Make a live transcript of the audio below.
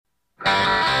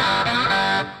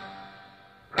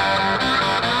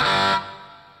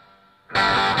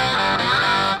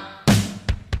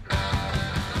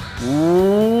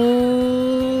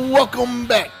Welcome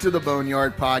back to the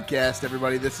Boneyard Podcast,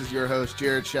 everybody. This is your host,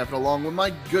 Jared Sheffett, along with my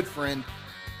good friend,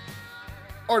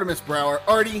 Artemis Brower.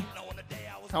 Artie,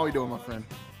 how are you doing, my friend?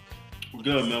 We're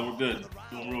good, man. We're good.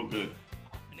 Doing real good.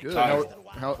 Good. How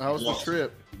was the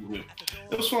trip?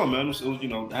 It was fun, man. It was,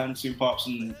 I hadn't seen Pops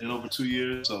in over 2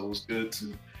 years, so it was good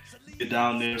to get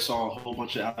down there. Saw a whole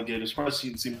bunch of alligators. Probably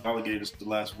seen alligators the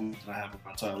last week that I have in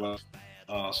my entire life.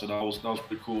 So that was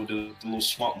pretty cool. Did a little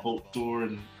swamp boat tour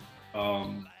and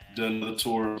did another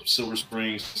tour of Silver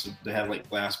Springs. So they had like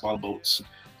glass bottle boats,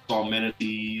 saw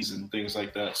manatees and things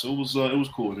like that. So it was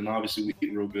cool. And obviously we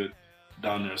eat real good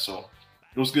down there. So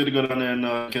it was good to go down there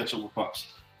and catch up with Pops.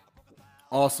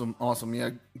 Awesome. Yeah,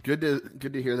 good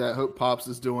to hear that. Hope Pops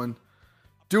is doing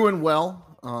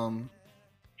well.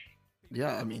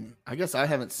 Yeah, I mean, I guess I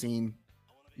haven't seen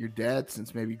your dad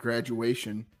since maybe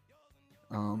graduation.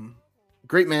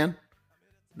 Great man.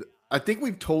 I think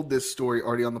we've told this story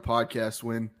already on the podcast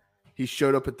when he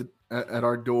showed up at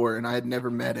our door and I had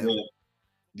never met him.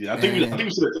 Yeah, I think we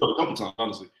said it a couple times,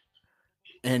 honestly.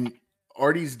 And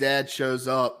Artie's dad shows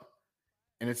up,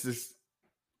 and it's this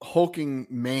hulking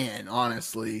man.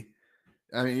 Honestly,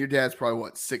 I mean, your dad's probably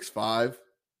what, 6'5"?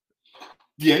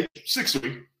 Yeah,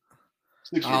 6'3".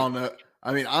 I don't know.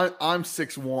 I mean, I'm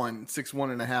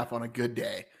 6'1" and a half on a good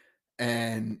day,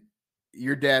 and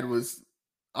your dad was.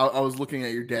 I was looking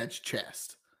at your dad's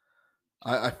chest.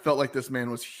 I felt like this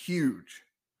man was huge.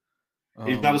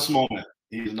 He's not a small man.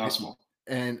 He's not small.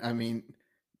 And I mean,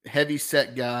 heavy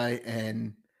set guy.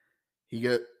 And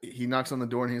he knocks on the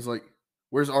door and he's like,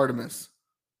 "Where's Artemis?"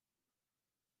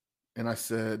 And I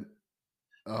said,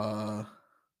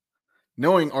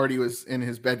 knowing Artie was in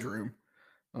his bedroom,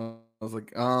 I was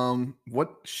like,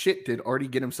 what shit did Artie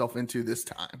get himself into this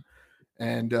time?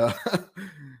 And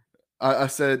I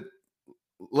said,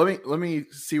 let me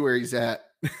see where he's at.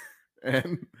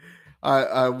 And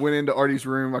I went into Artie's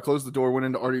room. I closed the door, went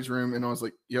into Artie's room, and I was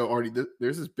like, "Yo, Artie,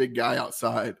 there's this big guy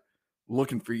outside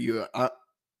looking for you." And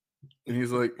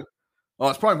he's like, "Oh,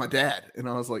 it's probably my dad." And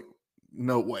I was like,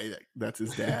 "No way, that's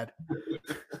his dad."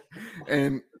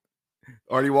 And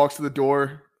Artie walks to the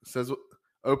door,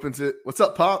 opens it. "What's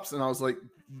up, Pops?" And I was like,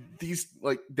 "These,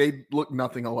 like, they look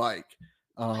nothing alike."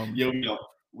 Yeah,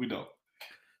 we don't.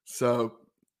 So,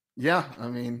 yeah, I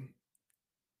mean,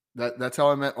 that's how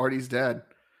I met Artie's dad.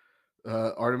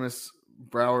 Artemis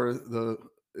Brower,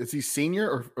 is he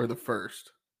senior or the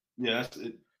first? Yeah,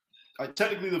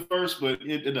 technically the first, but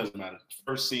it doesn't matter.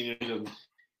 First, senior,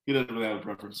 he doesn't really have a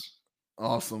preference.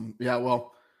 Awesome. Yeah,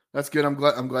 well, that's good. I'm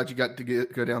glad you got to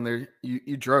go down there.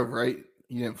 You drove, right?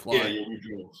 You didn't fly. Yeah, we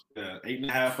drove.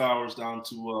 8.5 hours down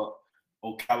to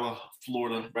Ocala,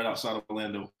 Florida, right outside of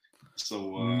Orlando.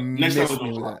 So next time we're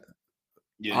gonna fly.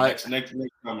 Yeah, next time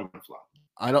we're gonna fly.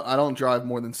 I don't drive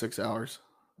more than 6 hours.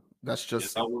 That's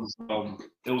just it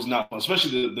was not fun,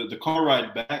 especially the car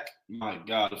ride back. My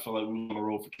God, I felt like we were on the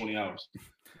road for 20 hours.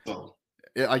 So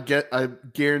I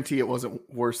guarantee it wasn't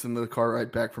worse than the car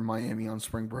ride back from Miami on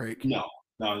spring break. No,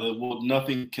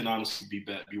 nothing can honestly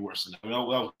be worse than that. I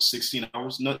mean, that was 16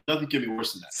 hours. Nothing can be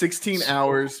worse than that. 16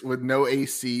 hours with no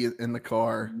AC in the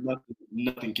car.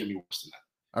 Nothing can be worse than that.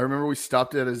 I remember we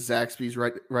stopped at a Zaxby's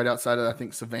right outside of, I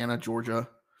think, Savannah, Georgia.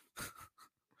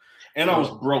 And I was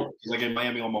broke because I gave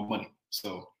Miami all my money.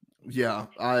 So yeah,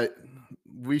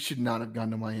 we should not have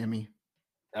gone to Miami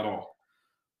at all.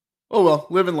 Oh well,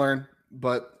 live and learn.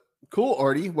 But cool,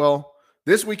 Artie. Well,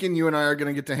 this weekend you and I are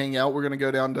going to get to hang out. We're going to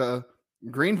go down to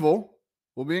Greenville.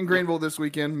 We'll be in Greenville this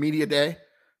weekend, Media Day.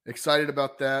 Excited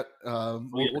about that.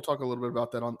 We'll talk a little bit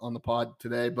about that on the pod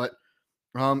today. But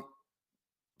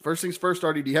first things first,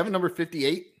 Artie, do you have a number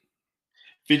 58?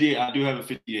 58. I do have a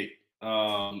 58.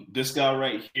 This guy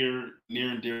right here,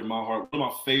 near and dear to my heart, one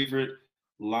of my favorite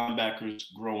linebackers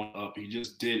growing up. He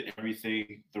just did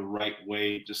everything the right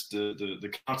way, just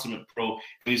the consummate pro. And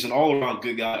he's an all-around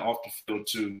good guy off the field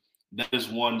too. That is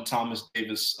one Thomas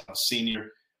Davis, senior,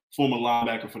 former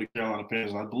linebacker for the Carolina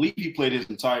Panthers. I believe he played his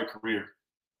entire career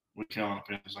with Carolina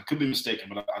Panthers. I could be mistaken,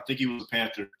 but I think he was a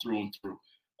Panther through and through.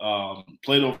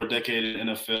 Played over a decade in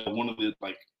the NFL. One of the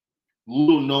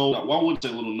little known, well, I wouldn't say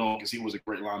little known because he was a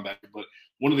great linebacker, but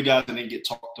one of the guys that didn't get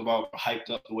talked about or hyped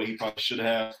up the way he probably should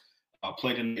have.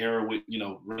 Played in the era with,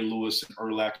 Ray Lewis and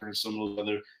Urlacher and some of those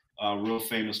other real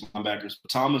famous linebackers.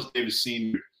 But Thomas Davis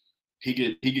Sr., he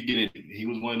could get anything. He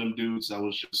was one of them dudes that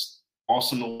was just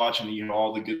awesome to watch, and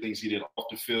all the good things he did off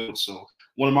the field. So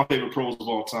one of my favorite pros of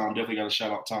all time. Definitely got to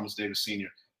shout out Thomas Davis Sr.,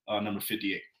 number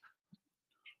 58.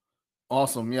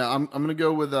 Awesome. Yeah, I'm going to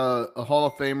go with a Hall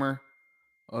of Famer.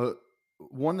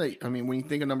 One that, I mean, when you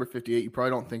think of number 58, you probably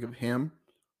don't think of him,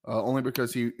 only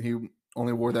because he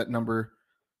only wore that number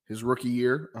his rookie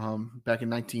year back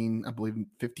in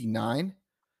 59.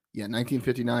 Yeah,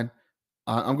 1959.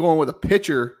 I'm going with a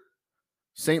pitcher.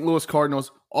 St. Louis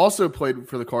Cardinals, also played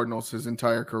for the Cardinals his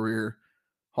entire career.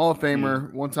 Hall of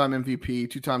Famer, one-time MVP,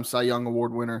 two-time Cy Young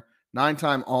Award winner,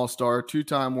 9-time All-Star,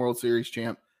 2-time World Series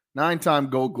champ, 9-time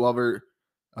Gold Glover,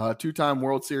 2-time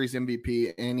World Series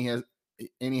MVP, and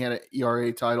he had an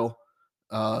ERA title.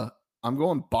 I'm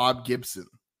going Bob Gibson.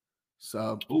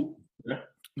 So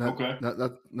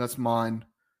that's mine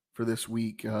for this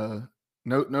week.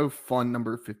 No fun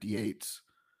number 58s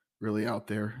really out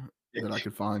there that I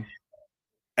could find.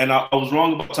 And I was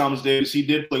wrong about Thomas Davis. He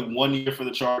did play 1 year for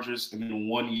the Chargers and then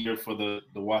 1 year for the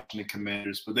Washington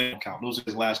Commanders, but they don't count. Those are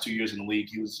his last 2 years in the league.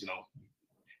 He was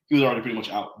already pretty much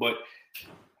out. But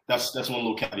that's one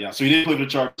little caveat. So he did play for the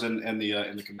Chargers and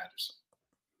the Commanders.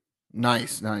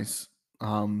 Nice.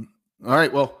 All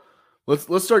right. Well,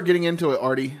 let's start getting into it,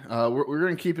 Artie. We're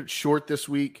going to keep it short this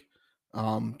week,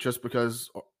 just because,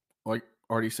 like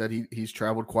Artie said, he's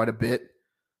traveled quite a bit.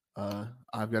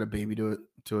 I've got a baby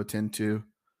to attend to.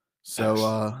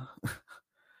 So,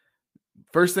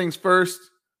 first things first,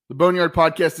 the Boneyard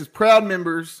Podcast is proud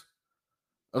members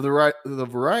of the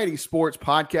Variety Sports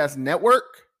Podcast Network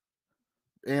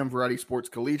and Variety Sports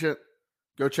Collegiate.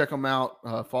 Go check them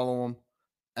out. Follow them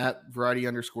at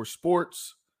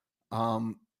Variety_sports.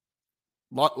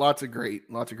 Lots of great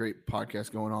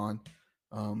podcasts going on.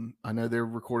 I know they're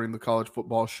recording the college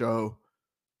football show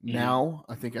now,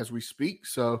 I think, as we speak.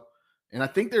 So, and I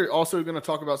think they're also going to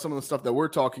talk about some of the stuff that we're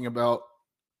talking about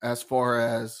as far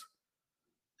as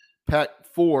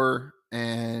Pac-4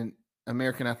 and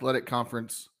American Athletic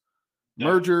Conference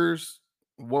mergers,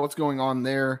 what's going on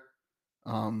there.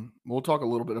 We'll talk a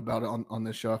little bit about it on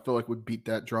this show. I feel like we beat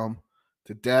that drum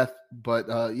to death, but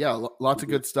lots of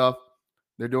good stuff.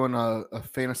 They're doing a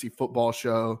fantasy football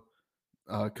show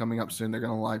coming up soon. They're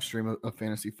going to live stream a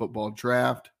fantasy football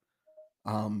draft.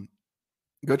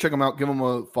 Go check them out. Give them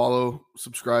a follow,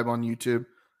 subscribe on YouTube.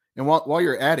 And while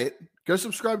you're at it, go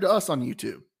subscribe to us on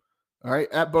YouTube. All right,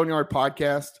 at Boneyard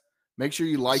Podcast. Make sure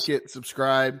you like it,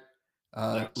 subscribe,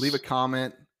 leave a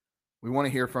comment. We want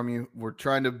to hear from you. We're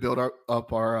trying to build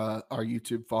up our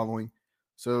YouTube following.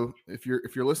 So if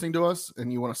you're listening to us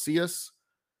and you want to see us,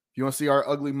 if you want to see our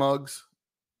ugly mugs,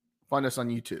 find us on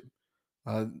YouTube.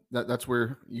 That's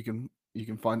where you can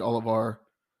find all of our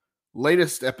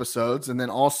latest episodes. And then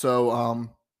also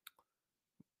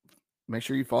make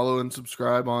sure you follow and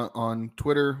subscribe on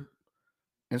Twitter,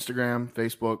 Instagram,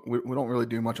 Facebook. We don't really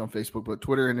do much on Facebook, but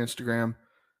Twitter and Instagram,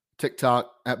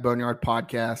 TikTok at Boneyard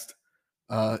Podcast.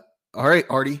 All right,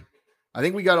 Artie, I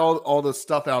think we got all the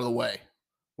stuff out of the way.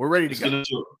 We're ready to go.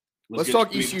 Let's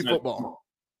talk ECU football.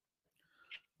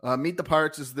 Meet the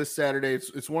Pirates is this Saturday.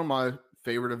 It's one of my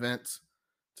favorite events.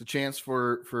 It's a chance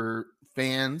for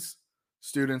fans,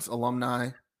 students, alumni,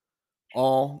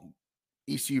 all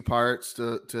ECU Pirates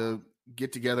to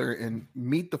get together and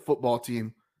meet the football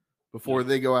team before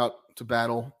they go out to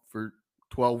battle for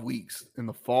 12 weeks in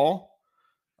the fall.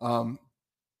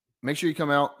 Make sure you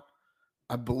come out.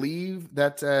 I believe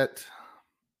that's at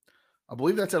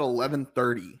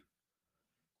 11:30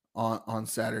 on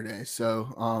Saturday.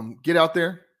 So get out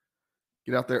there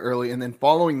early. And then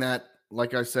following that,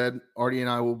 like I said, Artie and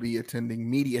I will be attending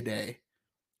Media Day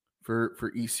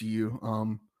for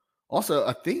ECU. Also,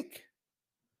 I think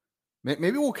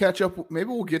maybe we'll catch up. Maybe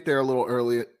we'll get there a little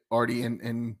early, Artie,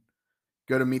 and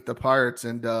go to meet the Pirates.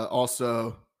 And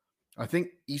also, I think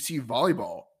ECU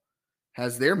Volleyball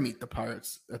has their Meet the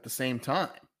Pirates at the same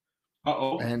time.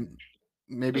 Uh-oh. And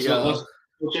maybe let's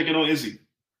go check in on Izzy.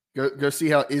 Go see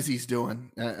how Izzy's doing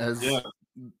as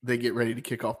they get ready to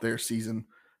kick off their season.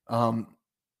 The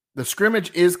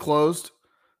scrimmage is closed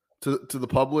to the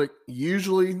public.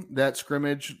 Usually that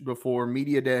scrimmage before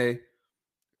Media Day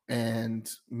and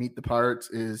Meet the Pirates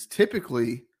is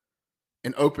typically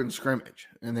an open scrimmage,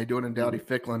 and they do it in Dowdy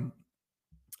Ficklin.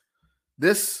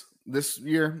 This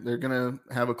year they're going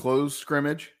to have a closed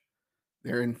scrimmage.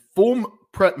 They're in full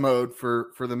prep mode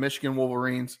for the Michigan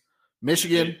Wolverines.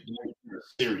 Michigan,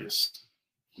 serious.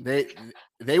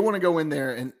 They want to go in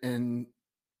there and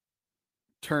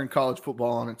turn college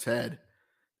football on its head,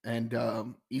 and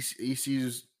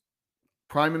ECU's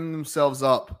priming themselves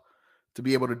up to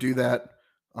be able to do that.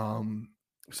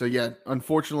 So yeah,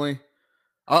 unfortunately,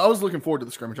 I was looking forward to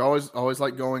the scrimmage. I always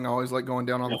like going. I always like going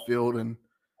down on the field and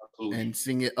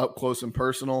seeing it up close and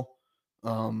personal.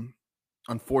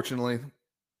 Unfortunately,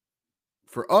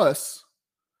 for us,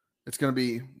 it's going to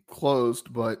be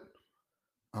closed, but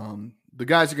the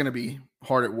guys are going to be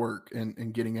hard at work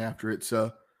and getting after it.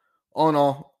 So, all in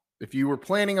all, if you were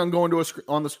planning on going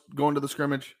to the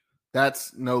scrimmage,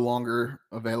 That's no longer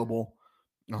available.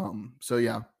 So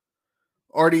yeah,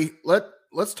 Artie,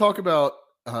 let's talk about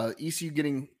ECU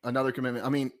getting another commitment. I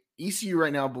mean, ECU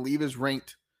right now, I believe, is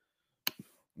ranked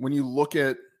when you look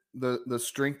at the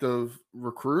strength of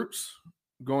recruits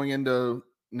going into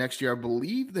next year. I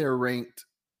believe they're ranked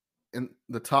in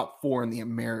the top 4 in the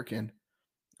American.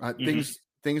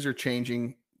 Things are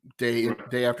changing day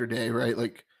after day, right?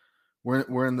 Like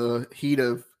we're in the heat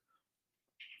of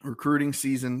recruiting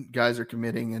season. Guys are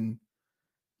committing and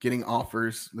getting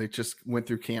offers. They just went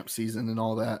through camp season and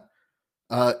all that.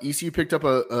 ECU picked up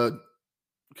a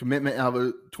commitment out of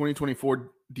a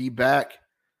 2024 D back,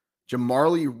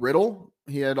 Jamarly Riddle.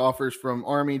 He had offers from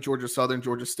Army, Georgia Southern,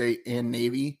 Georgia State, and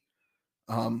Navy.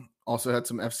 Also had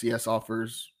some FCS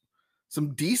offers,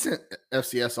 some decent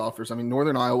FCS offers. I mean,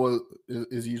 Northern Iowa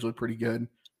is usually pretty good.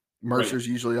 Mercer's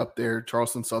usually up there.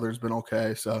 Charleston Southern's been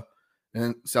okay. So,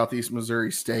 and Southeast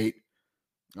Missouri State.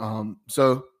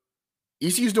 So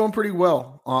ECU's doing pretty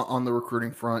well on the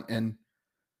recruiting front, and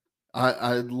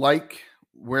I like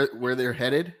where they're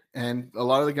headed. And a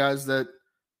lot of the guys that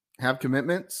have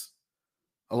commitments,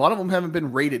 a lot of them haven't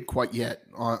been rated quite yet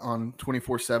on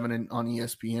 24/7 and on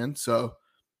ESPN. So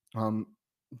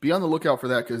be on the lookout for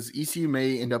that, because ECU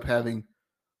may end up having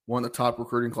one of the top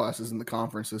recruiting classes in the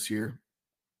conference this year.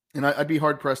 And I'd be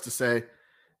hard pressed to say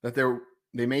that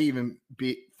they may even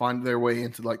find their way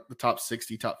into like the top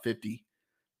 60, top 50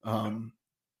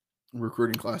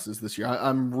 recruiting classes this year.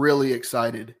 I'm really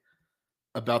excited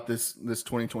about this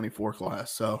 2024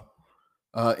 class. So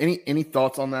any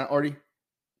thoughts on that, Artie?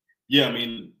 Yeah, I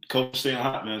mean, coach staying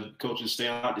hot, man. Coaches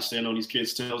staying hot. They're staying on these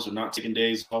kids' tails. They're not taking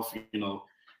days off. You know,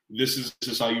 this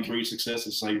is how you breed success.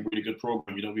 This is how you breed a good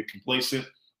program. You don't get complacent.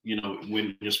 You know,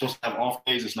 when you're supposed to have off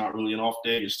days, it's not really an off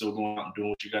day. You're still going out and doing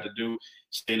what you got to do.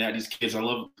 Staying at these kids. I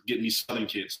love getting these Southern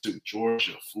kids too.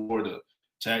 Georgia, Florida,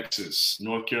 Texas,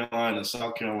 North Carolina,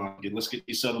 South Carolina. Let's get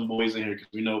these Southern boys in here, because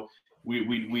we know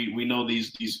we know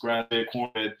these grass-fed,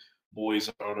 corn-fed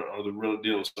boys are the real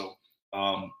deal. So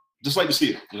just like to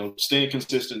see it, you know, staying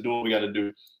consistent, doing what we got to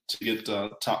do to get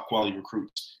top quality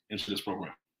recruits into this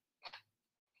program.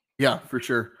 Yeah, for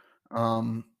sure.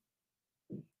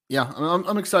 Yeah,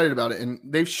 I'm excited about it, and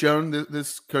they've shown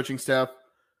this coaching staff,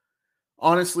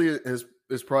 honestly, is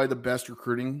probably the best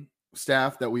recruiting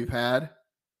staff that we've had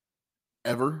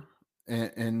ever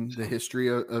in the history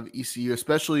of ECU,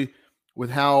 especially with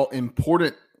how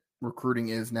important recruiting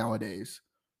is nowadays,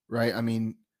 right? I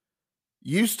mean,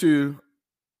 used to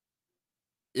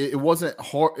it wasn't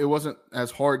hard. It wasn't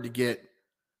as hard to get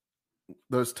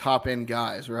those top end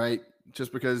guys, right?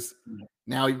 Just because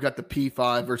now you've got the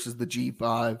P5 versus the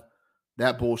G5,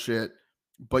 that bullshit.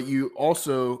 But you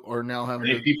also are now having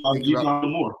to think about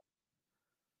more.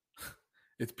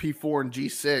 It's P4 and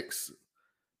G6,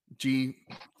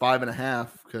 G5.5,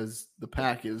 because the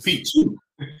pack is P2.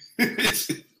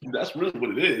 That's really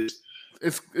what it is.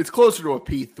 It's closer to a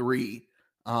P3,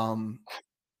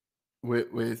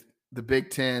 with the Big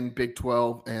 10, Big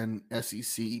 12, and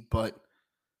SEC. But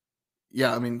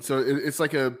yeah, I mean, so it's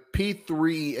like a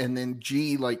P3 and then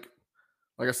G, like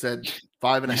I said,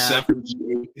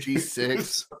 5.5,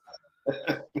 G6.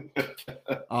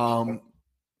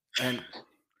 And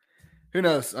who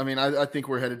knows? I mean, I think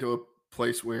we're headed to a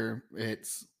place where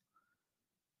it's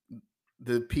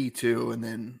the P2 and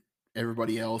then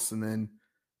everybody else, and then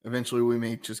eventually we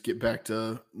may just get back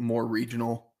to more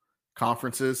regional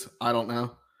conferences. I don't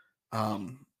know.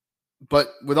 But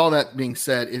with all that being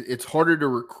said, it's harder to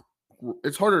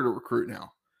recruit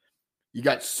now. You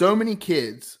got so many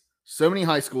kids, so many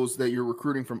high schools that you're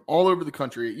recruiting from all over the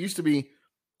country. It used to be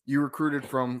you recruited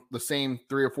from the same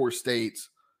 3 or 4 states.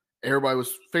 Everybody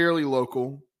was fairly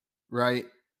local, right?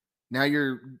 Now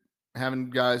you're having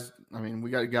guys. I mean,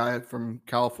 we got a guy from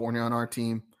California on our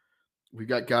team. We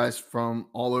got guys from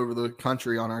all over the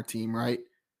country on our team, right?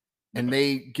 And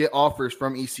they get offers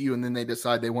from ECU, and then they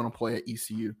decide they want to play at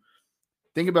ECU.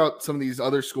 Think about some of these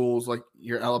other schools, like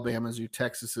your Alabamas, your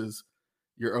Texases,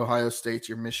 your Ohio States,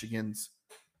 your Michigans,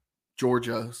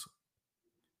 Georgias.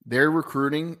 They're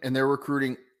recruiting, and they're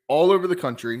recruiting all over the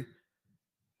country,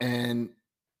 and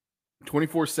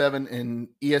 24/7 and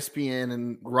ESPN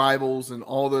and Rivals and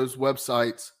all those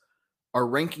websites are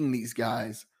ranking these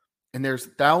guys, and there's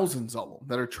thousands of them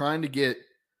that are trying to get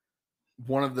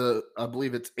one of the, I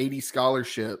believe it's 80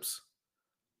 scholarships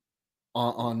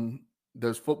on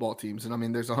those football teams. And I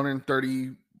mean, there's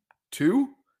 132.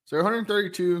 Is there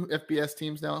 132 FBS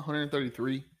teams now?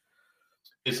 133.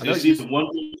 It's either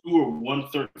 132 or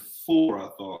 134. I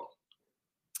thought.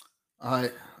 I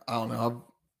don't know.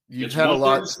 You've had a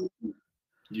lot.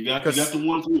 You got the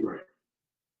 1-3 right.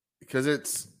 Because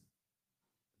it's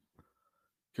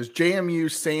Because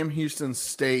JMU, Sam Houston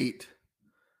State,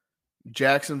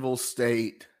 Jacksonville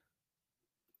State,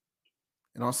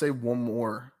 and I'll say one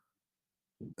more,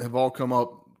 have all come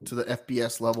up to the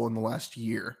FBS level in the last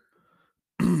year.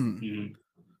 Mhm.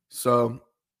 So,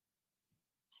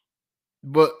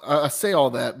 but I say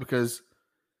all that because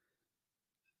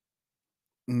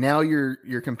now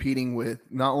you're competing with,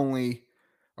 not only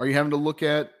are you having to look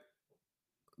at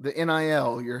the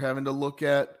NIL, you're having to look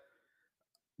at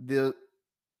the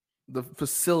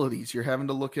facilities, you're having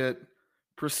to look at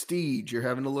prestige, you're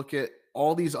having to look at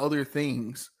all these other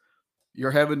things.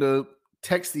 You're having to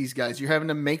text these guys, you're having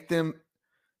to make them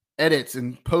edits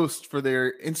and posts for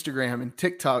their Instagram and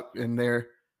TikTok and their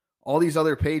all these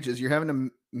other pages. You're having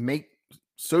to make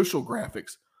social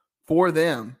graphics for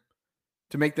them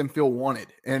to make them feel wanted.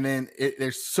 And then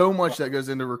there's so much that goes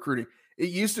into recruiting. It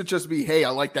used to just be, hey, I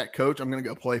like that coach, I'm going to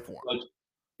go play for him.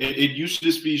 It used to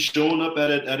just be showing up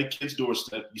at a kid's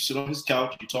doorstep. You sit on his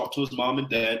couch, you talk to his mom and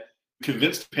dad,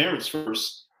 convince the parents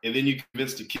first, and then you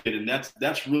convince the kid. And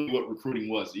that's really what recruiting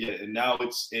was. Yeah. And now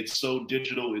it's so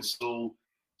digital, it's so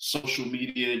social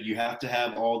media. You have to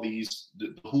have all these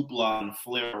the hoopla and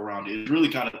flair around it. It's really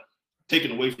kind of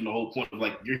taken away from the whole point of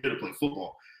like, you're here to play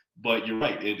football. But you're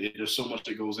right. There's so much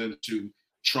that goes into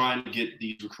trying to get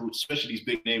these recruits, especially these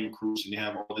big name recruits, and you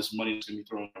have all this money that's going to be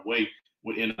thrown away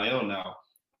with NIL now.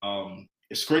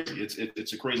 It's crazy.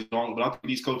 It's a crazy long, but I think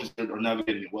these coaches are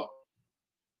navigating it well.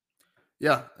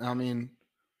 Yeah, I mean,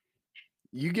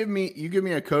 you give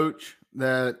me a coach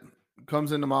that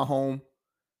comes into my home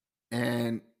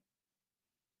and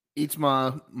eats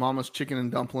my mama's chicken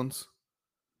and dumplings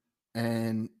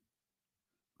and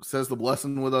says the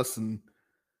blessing with us and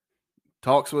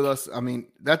talks with us. I mean,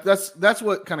 that's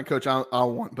what kind of coach I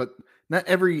want. But not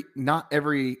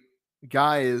every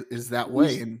guy is that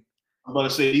way. And I'm about to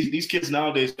say these kids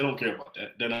nowadays, they don't care about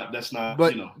that. They're not. That's not.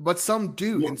 But but some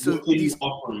do, and so these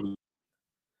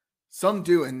some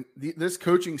do, and this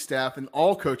coaching staff and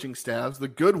all coaching staffs, the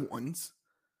good ones,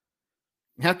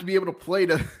 have to be able to play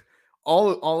to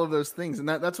all of those things. And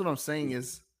that's what I'm saying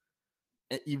is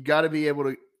you've got to be able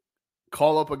to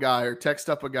call up a guy or text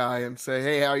up a guy and say,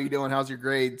 hey, how are you doing? How's your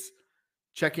grades?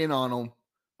 Check in on them.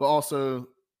 But also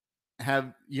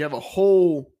you have a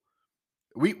whole,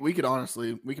 we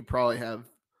could probably have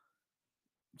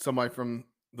somebody from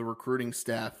the recruiting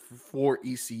staff for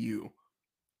ECU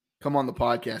come on the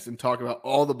podcast and talk about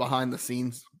all the behind the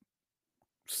scenes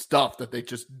stuff that they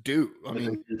just do. I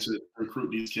mean, to recruit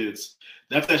these kids.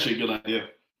 That's actually a good idea.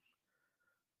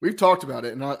 We've talked about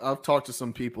it, and I've talked to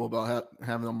some people about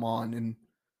having them on, and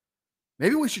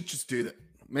maybe we should just do that.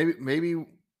 Maybe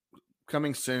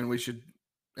coming soon we should.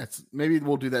 Maybe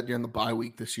we'll do that during the bye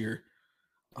week this year.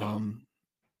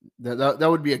 That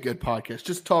would be a good podcast.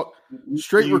 Just talk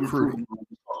straight recruiting.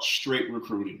 Straight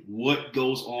recruiting. What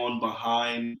goes on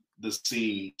behind the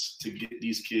scenes to get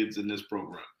these kids in this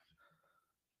program?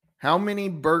 How many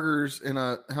burgers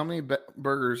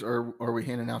burgers are we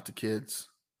handing out to kids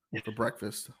for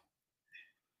breakfast?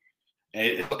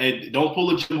 And don't pull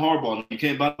a Jim Harbaugh. You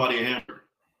can't buy anybody a hamburger.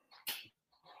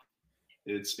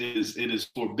 It is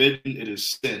forbidden. It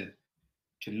is sin.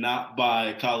 Cannot buy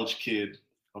a college kid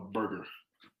a burger.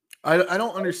 I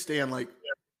don't understand. Like,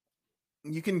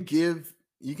 you can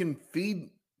feed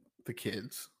the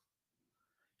kids.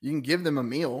 You can give them a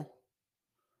meal.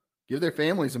 Give their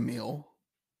families a meal.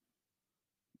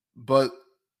 But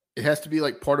it has to be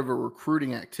like part of a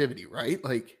recruiting activity, right?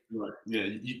 Like, right. Yeah,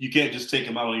 you can't just take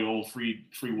them out on your own free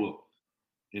will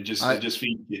and just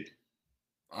feed the kid.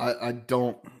 I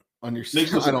don't understand.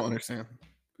 I don't understand.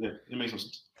 Yeah, it makes no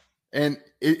sense. And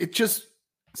it just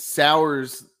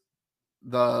sours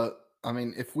the. I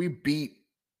mean, if we beat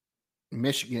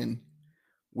Michigan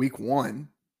week 1,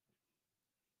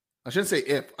 I shouldn't say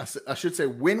if. I should say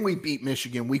when we beat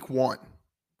Michigan week 1.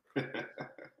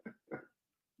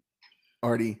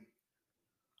 Artie,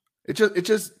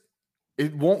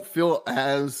 it won't feel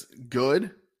as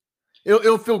good.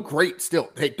 It'll feel great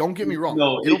still. Hey, don't get me wrong.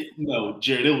 No,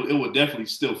 Jared, it would definitely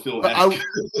still feel as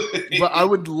good. But I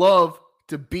would love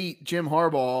to beat Jim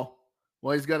Harbaugh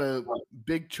while he's got a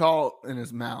big chaw in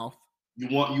his mouth. You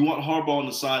want Harbaugh on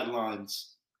the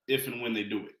sidelines if and when they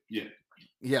do it. Yeah.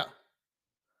 Yeah.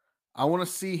 I want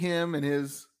to see him in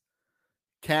his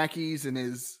khakis and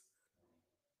his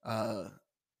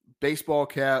baseball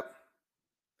cap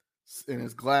and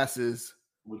his glasses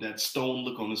with that stone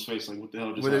look on his face, like what the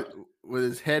hell just happened? With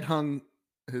his head hung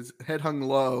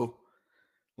low,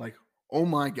 like, oh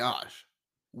my gosh,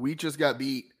 we just got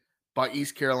beat by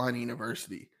East Carolina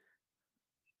University,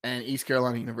 and East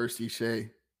Carolina University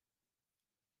say,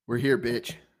 we're here,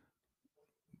 bitch.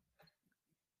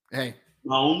 Hey,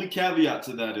 My only caveat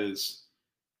to that is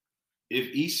if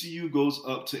ECU goes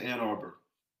up to Ann Arbor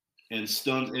and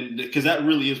stuns, and because that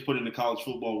really is putting the college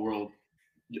football world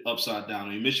upside down.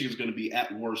 I mean, Michigan's going to be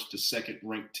at worst the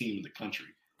second-ranked team in the country.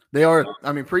 They are.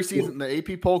 I mean, preseason,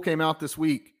 the AP poll came out this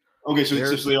week. Okay, so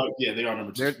they are. Yeah, they are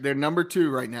number 2. They're number 2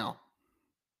 right now.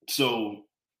 So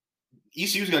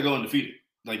ECU's got to go undefeated.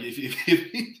 Like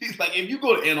if you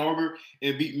go to Ann Arbor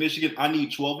and beat Michigan, I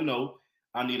need 12-0.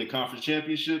 I need a conference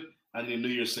championship. I need a New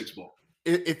Year's Six bowl.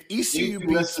 If ECU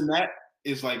beats less than that,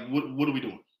 is like what are we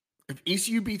doing? If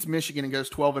ECU beats Michigan and goes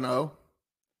 12-0,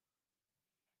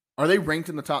 are they ranked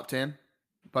in the top 10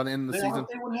 by the end of the season?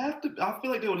 They would have to. I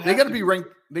feel like they would have. They got to be ranked.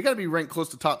 They got to be ranked close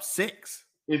to top 6.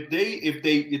 If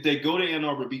they go to Ann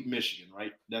Arbor, beat Michigan,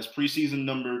 right? That's preseason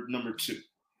number 2.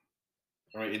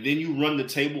 All right, and then you run the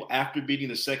table after beating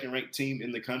the second-ranked team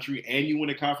in the country, and you win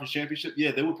a conference championship.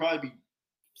 Yeah, they would probably be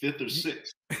 5th or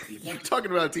 6th. You're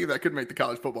talking about a team that could make the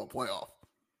college football playoff.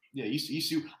 Yeah,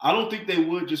 ECU. I don't think they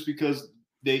would just because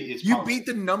you beat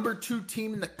the number 2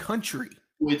 team in the country.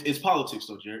 It's politics,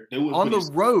 though, Jared. They would on the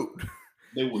road.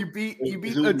 They would. You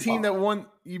beat a team that won.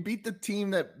 You beat the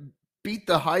team that beat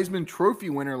the Heisman Trophy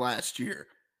winner last year.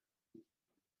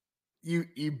 You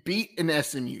beat an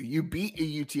SMU. You beat a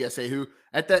UTSA, who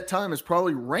at that time is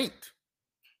probably ranked.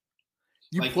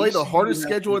 You play the hardest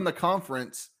schedule in the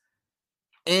conference,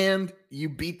 and you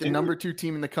beat the number 2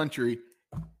 team in the country.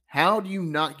 How do you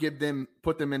not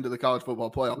put them into the college football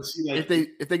playoff if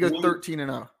they go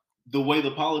 13-0? The way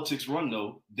the politics run,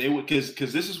 though, they would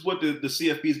because this is what the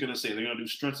CFP is going to say. They're going to do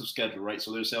strength of schedule, right?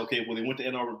 So they'll say, okay, well, they went to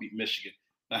Ann Arbor, beat Michigan.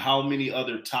 Now, how many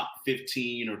other top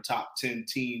 15 or top 10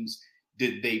 teams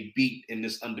did they beat in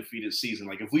this undefeated season?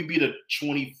 Like, if we beat a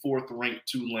 24th ranked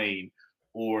Tulane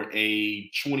or a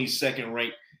 22nd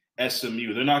ranked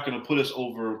SMU, they're not going to put us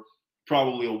over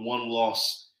probably a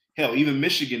one-loss. Hell, even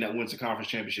Michigan that wins the conference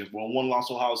championship, or one-loss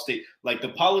Ohio State. Like, the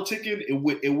politicking,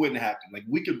 it wouldn't happen. Like,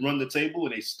 we could run the table,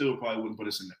 and they still probably wouldn't put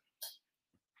us in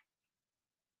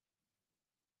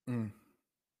there. Mm.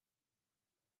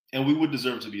 And we would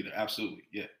deserve to be there, absolutely,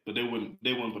 yeah. But they wouldn't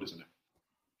put us in there.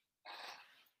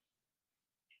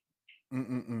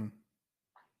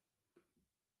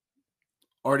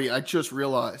 Artie, I just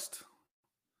realized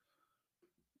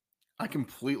I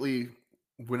completely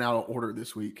went out of order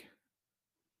this week.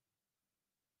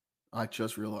 I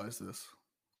just realized this.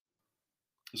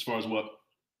 As far as what?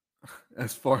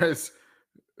 As far as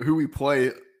who we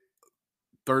play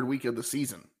third week of the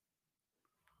season.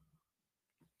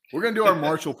 We're going to do our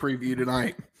Marshall preview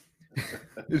tonight.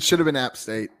 It should have been App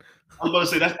State. I'm about to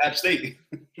say that's App State.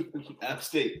 App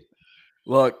State.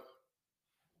 Look,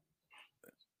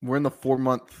 we're in the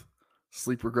 4-month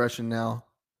sleep regression now.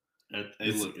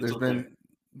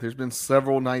 There's been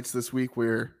several nights this week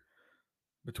where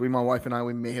between my wife and I,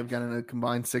 we may have gotten a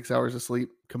combined 6 hours of sleep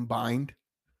combined.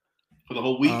 For the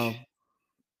whole week?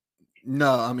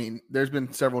 No, I mean, there's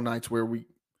been several nights where we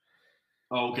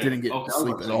didn't get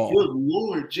sleep at all. Good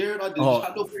Lord, Jared,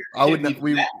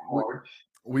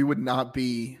 we would not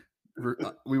be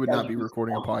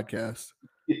recording a podcast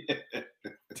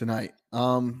tonight.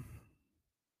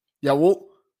 Yeah, we'll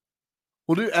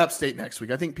do App State next week.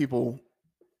 I think people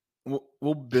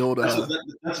we'll build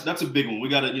that's a big one. We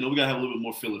gotta have a little bit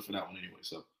more filler for that one anyway.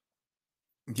 So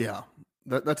yeah,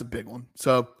 that's a big one.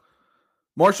 So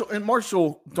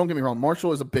Marshall, don't get me wrong,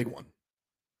 Marshall is a big one.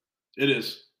 It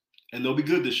is, and they'll be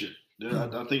good this year. I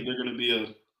think they're going to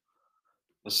be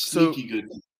a sneaky good.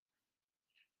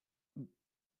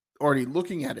 Already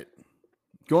looking at it,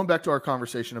 going back to our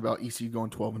conversation about ECU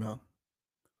going 12-0.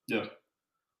 Yeah.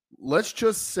 Let's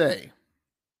just say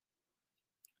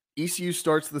ECU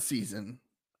starts the season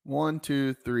 1,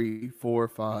 2, 3, 4,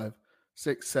 5,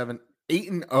 6, 7,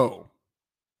 8-0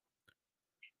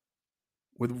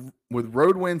 with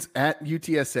road wins at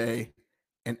UTSA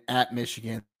and at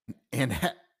Michigan and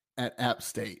at App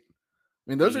State. I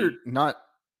mean, those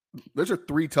are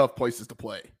 3 tough places to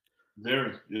play.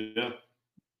 Very, yeah.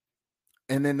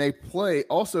 And then they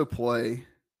also play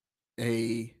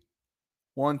a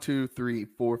 1, 2, 3,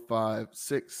 4, 5,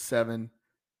 6, 7,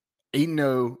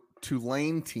 8-0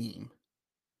 Tulane team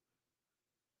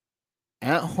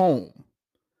at home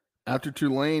after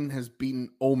Tulane has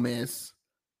beaten Ole Miss,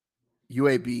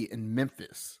 UAB, and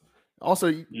Memphis.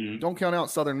 Also, don't count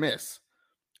out Southern Miss.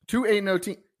 2 8-0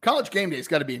 team. College game day's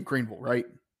got to be in Greenville, right?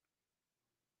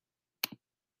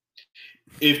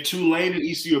 If Tulane and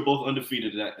ECU are both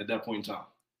undefeated at that point in time.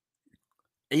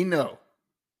 8-0.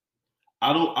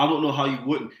 I don't know how you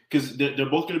wouldn't, because they're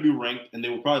both going to be ranked, and they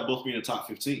will probably both be in the top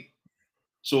 15.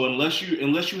 So unless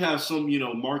you have some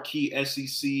marquee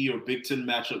SEC or Big Ten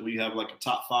matchup where you have like a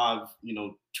top five,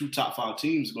 two top five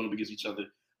teams going up against each other,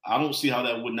 I don't see how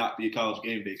that would not be a college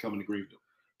game day coming to Greenville.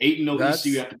 8-0 ECU That's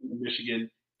after beating Michigan,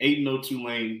 8-0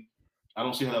 Tulane. I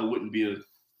don't see how that wouldn't be a.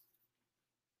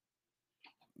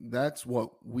 that's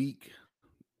what week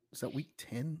is that week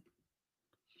 10?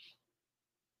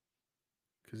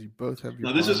 Because you both have your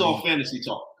Now this is all bye week. fantasy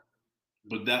talk,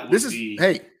 but that would This is be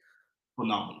hey,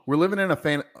 phenomenal. we're living in a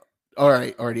fan. All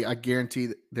right, Artie, I guarantee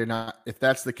that they're not. If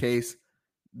that's the case,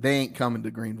 they ain't coming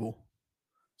to Greenville.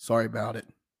 Sorry about it.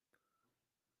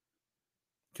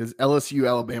 Because LSU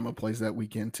Alabama plays that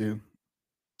weekend too.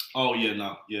 Oh yeah,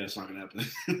 no, yeah, it's not gonna happen.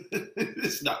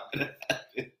 It's not gonna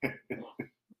happen.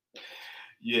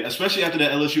 Yeah, especially after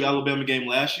that LSU Alabama game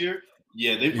last year.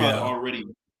 Yeah, they've already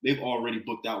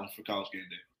booked that one for college game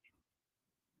day.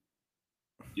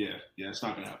 Yeah, it's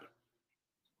not gonna happen.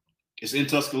 It's in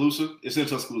Tuscaloosa. It's in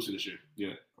Tuscaloosa this year.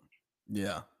 Yeah.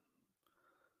 Yeah.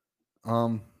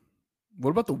 What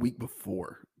about the week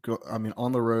before?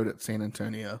 On the road at San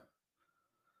Antonio.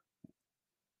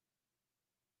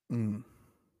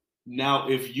 Now,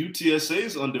 if UTSA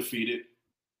is undefeated,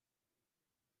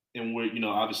 and we're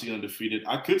obviously undefeated,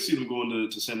 I could see them going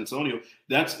to San Antonio.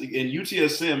 That's in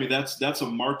UTSA. I mean, that's a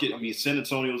market. I mean, San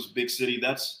Antonio's a big city.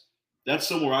 That's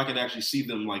somewhere I could actually see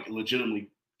them like legitimately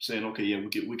saying, okay, yeah,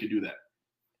 we could do that.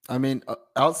 I mean,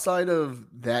 outside of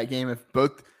that game, if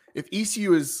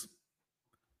ECU is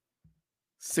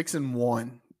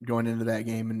 6-1 going into that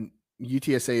game and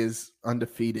UTSA is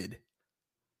undefeated,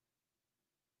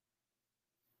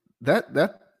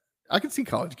 that I can see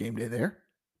college game day there.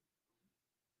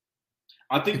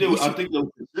 I think they would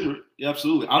consider it. Yeah,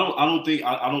 absolutely. I don't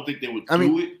think they would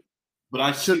do it, but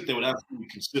I think they would absolutely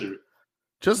consider it.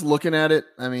 Just looking at it,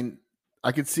 I mean,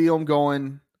 I could see them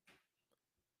going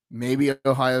maybe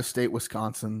Ohio State,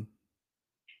 Wisconsin.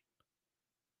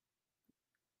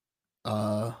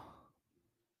 That's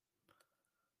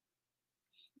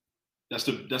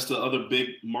the other big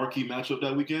marquee matchup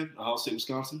that weekend, Ohio State,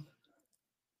 Wisconsin.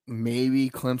 Maybe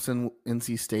Clemson,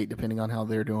 NC State, depending on how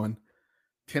they're doing.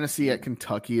 Tennessee at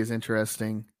Kentucky is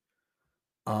interesting.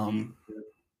 Other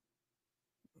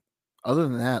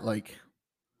than that,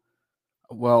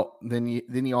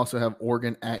 then you also have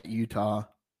Oregon at Utah.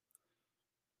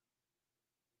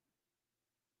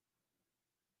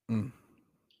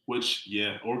 Which,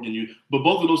 Oregon, but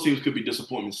both of those teams could be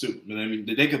disappointments too. I mean,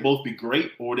 they could both be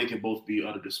great, or they could both be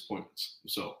utter disappointments.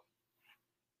 So,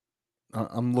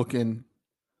 I'm looking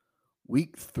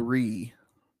week 3.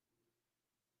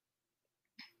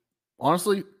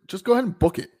 Honestly, just go ahead and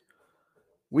book it.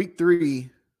 Week 3,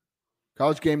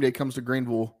 college game day comes to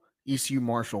Greenville, ECU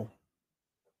Marshall.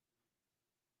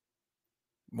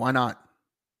 Why not?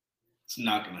 It's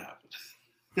not going to happen.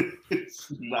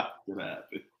 It's not going to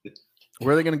happen.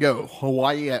 Where are they going to go?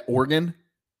 Hawaii at Oregon?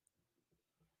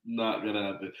 Not going to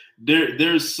happen.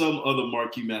 There's some other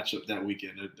marquee matchup that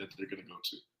weekend that they're going to go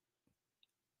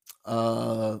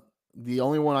to. The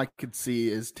only one I could see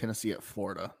is Tennessee at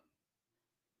Florida.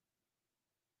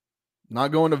 Not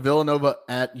going to Villanova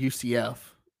at UCF.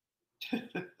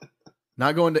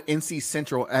 Not going to NC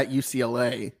Central at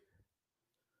UCLA.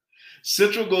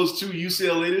 Central goes to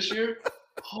UCLA this year?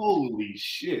 Holy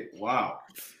shit. Wow.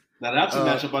 Now that's a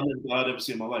matchup I'd ever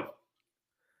see in my life.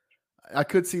 I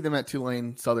could see them at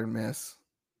Tulane, Southern Miss.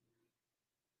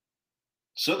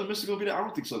 Southern Miss is going to be that? I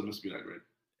don't think Southern Miss will be that great.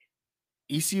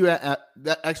 ECU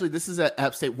actually, this is at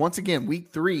App State. Once again,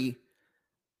 week 3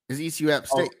 is ECU App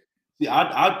State.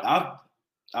 I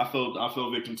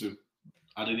fell victim too.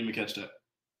 I didn't even catch that.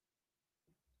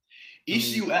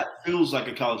 ECU App feels like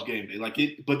a college game day,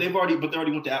 but they already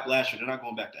went to App last year. They're not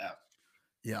going back to App.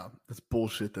 Yeah, that's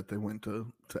bullshit that they went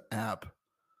to App.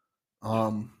 They're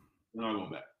not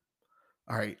going back.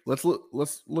 All right, let's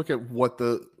look at what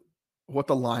the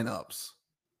lineups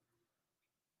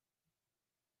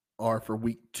are for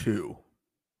week 2.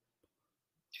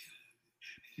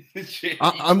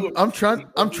 I'm trying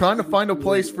to find a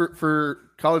place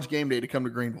for college game day to come to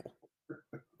Greenville.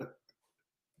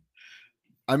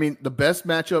 I mean, the best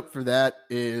matchup for that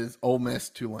is Ole Miss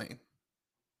Tulane.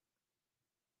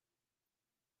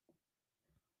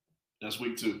 That's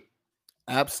week 2.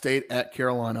 App State at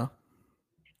Carolina.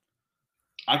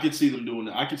 I could see them doing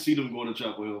that. I could see them going to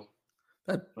Chapel Hill.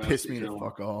 That pissed me the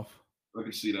fuck off. I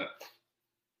can see that.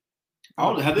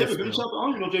 Have they ever been to Chapel Hill? I don't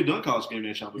even know if they've done college game day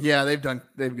at Chapel Hill. Yeah, they've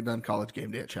done college game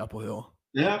day at Chapel Hill.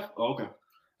 They have? Oh, okay.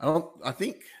 I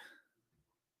think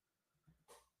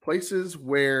places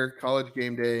where college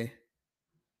game day.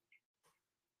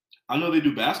 I know they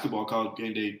do basketball college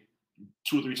game day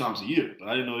 2 or 3 times a year, but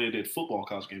I didn't know they did football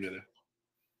college game day there.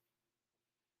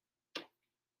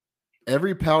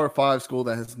 every Power 5 school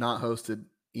that has not hosted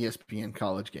ESPN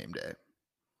College Game Day.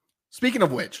 Speaking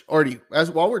of which, Artie,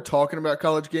 while we're talking about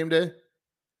College Game Day,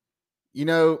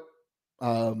 David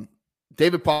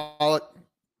Pollock,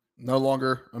 no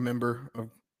longer a member of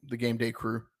the Game Day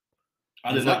crew.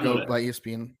 I did not know that. By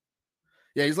ESPN.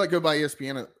 Yeah, he's let go by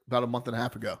ESPN about a month and a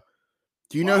half ago.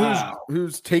 Do you Wow. know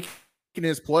who's taking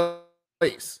his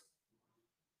place?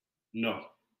 No.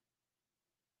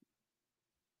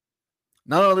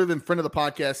 None other than friend of the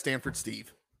podcast, Stanford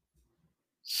Steve.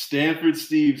 Stanford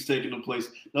Steve's taking the place.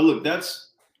 Now, look,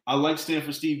 I like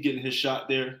Stanford Steve getting his shot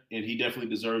there, and he definitely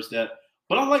deserves that.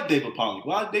 But I like David Pollock.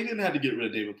 Well, they didn't have to get rid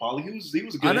of David Pollock. He was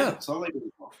a good analyst. So I like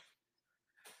David Pollock.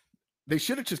 They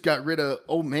should have just got rid of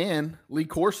old man Lee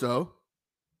Corso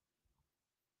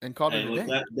and called it a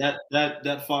day.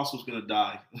 That fossil's gonna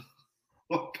die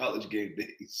on College Game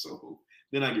Day. So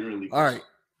then I get rid of Lee Corso. All right.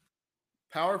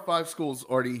 Power 5 schools,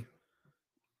 Artie.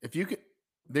 If you could,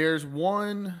 there's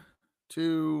 1,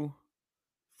 2,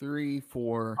 3,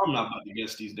 4. I'm not about to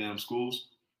guess these damn schools.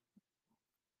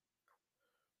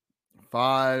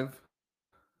 5,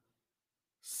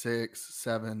 6,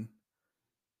 7.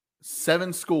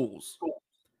 7 schools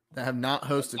that have not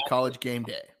hosted College Game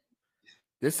Day.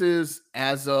 This is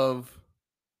as of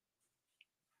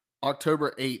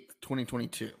October 8th,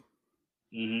 2022.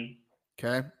 Mm-hmm.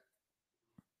 Okay.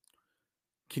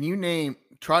 Can you name,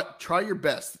 try your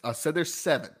best. I said there's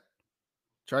 7.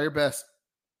 Try your best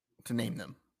to name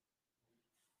them.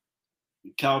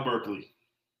 Cal Berkeley.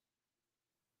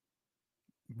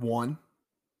 1.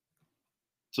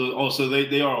 So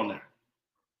they are on there.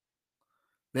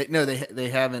 They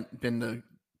haven't been to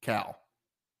Cal.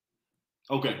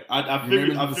 Okay, I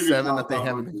figured the 7 that they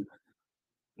haven't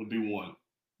would be 1.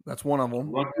 That's one of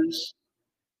them. Rutgers.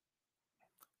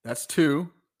 That's 2.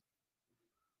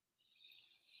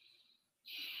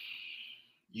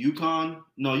 UConn.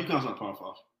 No, UConn's not Power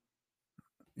 5.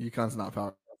 UConn's not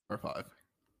Power 5.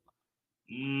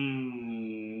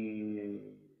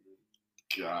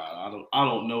 God, I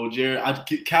don't know, Jared.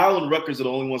 Cal and Rutgers are the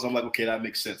only ones I'm like, okay, that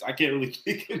makes sense. I can't really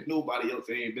think of nobody else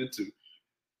they ain't been to.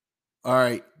 All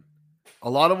right. A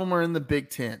lot of them are in the Big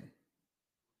Ten.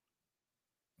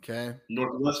 Okay.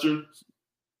 Northwestern?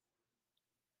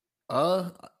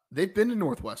 They've been to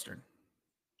Northwestern.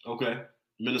 Okay.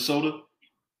 Minnesota?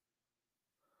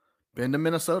 Been to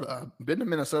Minnesota. Been to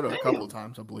Minnesota a couple of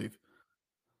times, I believe.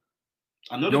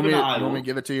 I know they've been to Iowa. You want me to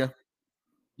give it to you?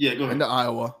 Yeah, go ahead. Been to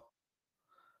Iowa.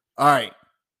 All right.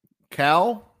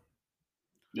 Cal.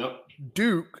 Yep.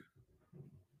 Duke.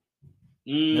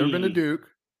 Never been to Duke.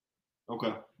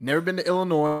 Okay. Never been to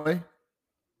Illinois.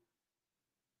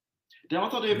 Damn, I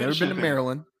thought they had never been to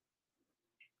Maryland.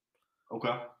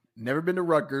 Okay. Never been to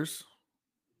Rutgers.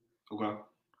 Okay.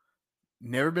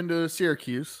 Never been to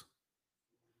Syracuse.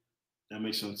 That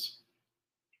makes sense.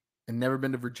 And never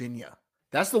been to Virginia.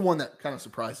 That's the one that kind of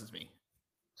surprises me.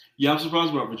 Yeah, I'm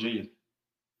surprised about Virginia.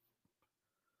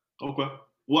 Okay.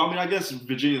 Well, I mean, I guess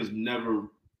Virginia's never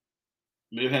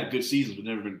they've had good seasons, but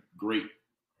never been great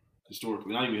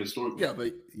historically. Not even historically. Yeah,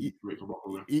 but great football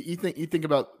program. You think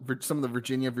about some of the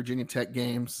Virginia Tech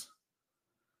games,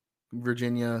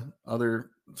 Virginia,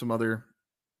 some other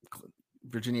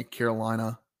Virginia,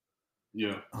 Carolina.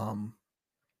 Yeah.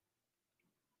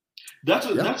 That's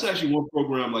actually one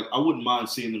program like I wouldn't mind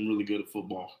seeing them really good at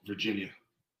football. Virginia,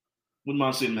 wouldn't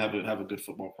mind seeing them have a good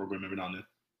football program every now and then.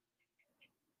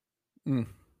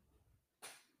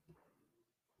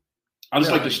 I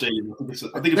just like the stadium. I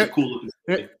think it's a cool looking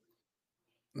stadium.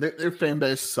 Their fan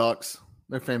base sucks.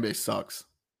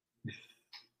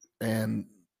 And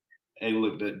hey,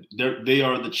 look, they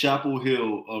are the Chapel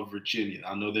Hill of Virginia.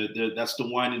 I know that's the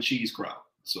wine and cheese crowd.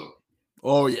 So,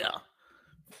 oh yeah,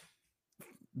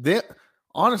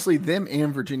 honestly, them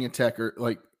and Virginia Tech are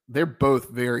like they're both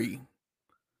very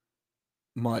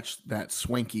much that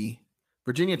swanky.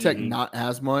 Virginia Tech not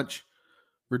as much.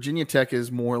 Virginia Tech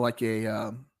is more like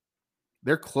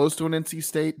they're close to an NC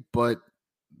State, but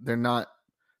they're not.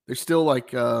 They're still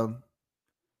like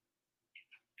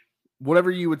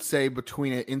whatever you would say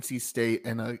between an NC State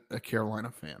and a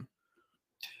Carolina fan.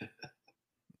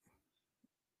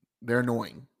 They're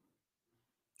annoying.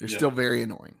 They're still very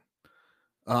annoying.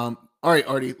 All right,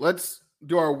 Artie, let's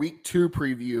do our week 2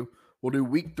 preview. We'll do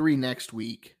week 3 next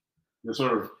week. Yes,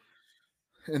 sir.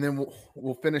 And then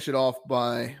we'll finish it off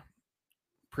by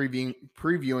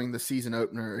previewing the season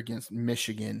opener against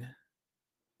Michigan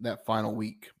that final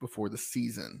week before the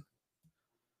season.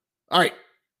 All right.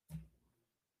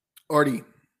 Artie,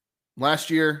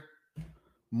 last year,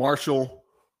 Marshall,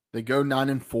 they go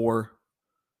 9-4.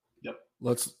 Yep.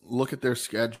 Let's look at their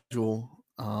schedule.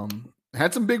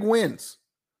 Had some big wins.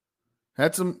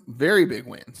 Had some very big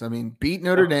wins. I mean, beat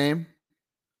Notre Dame,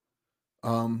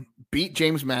 beat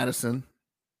James Madison,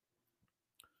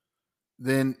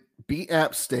 then beat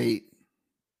App State,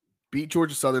 beat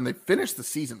Georgia Southern. They finished the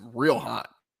season real hot.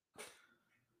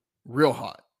 Real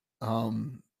hot.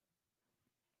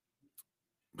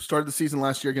 Started the season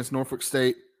last year against Norfolk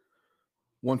State,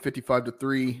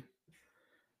 155-3.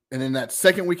 And then that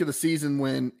second week of the season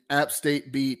when App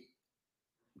State beat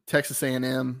Texas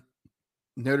A&M,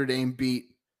 Notre Dame beat,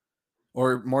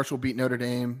 or Marshall beat Notre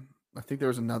Dame. I think there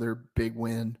was another big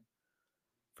win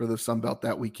for the Sun Belt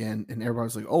that weekend. And everybody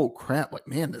was like, oh, crap. Like,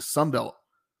 man, this Sun Belt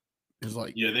is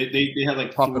like. Yeah, they had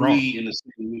like 3 in the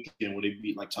same weekend where they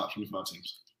beat like top 25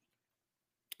 teams.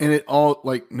 And it all,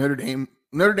 like, Notre Dame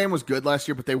was good last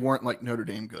year, but they weren't like Notre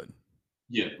Dame good.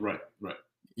 Yeah, right.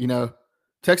 You know,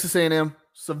 Texas A&M,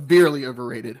 severely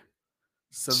overrated.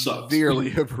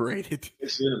 Severely overrated.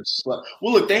 Well,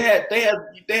 look, they had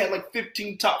like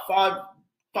 15 top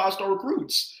 5-star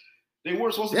recruits. They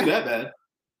weren't supposed to be that bad.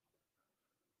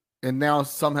 And now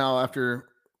somehow after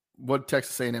what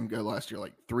Texas A&M go last year,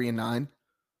 like 3-9.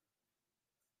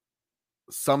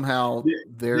 Somehow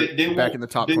they're back in the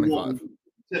top 25.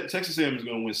 Texas A&M is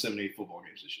going to win 7 8 football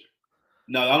games this year.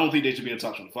 No, I don't think they should be in the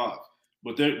top 25,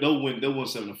 but they'll win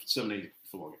 7 8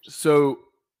 football games. So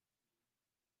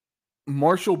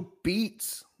Marshall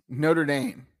beats Notre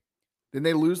Dame. Then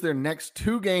they lose their next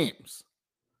 2 games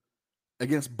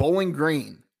against Bowling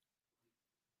Green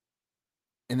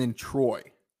and then Troy.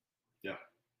 Yeah.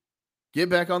 Get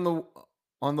back on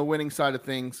the winning side of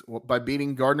things by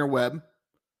beating Gardner-Webb.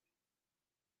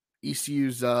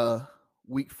 ECU's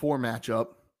week 4 matchup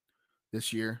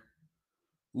this year.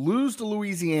 Lose to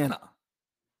Louisiana.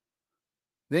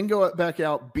 Then go back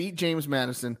out, beat James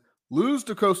Madison. Lose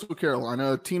to Coastal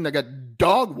Carolina, a team that got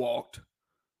dog-walked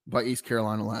by East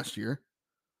Carolina last year.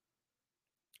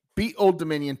 Beat Old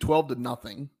Dominion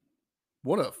 12-0.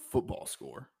 What a football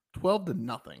score.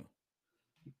 12-0.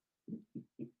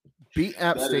 Beat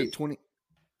App State 20.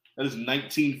 That is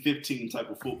 1915 type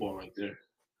of football right there.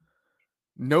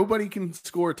 Nobody can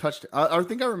score a touchdown. I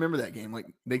think I remember that game. Like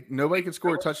nobody can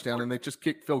score a touchdown, and they just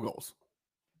kick field goals.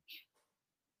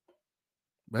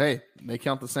 But hey, they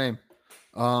count the same.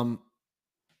 Then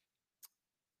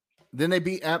they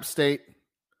beat App State,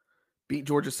 beat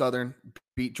Georgia Southern,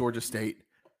 beat Georgia State.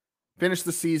 Finished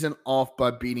the season off by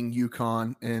beating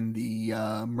UConn in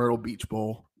the Myrtle Beach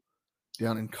Bowl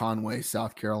down in Conway,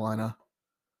 South Carolina.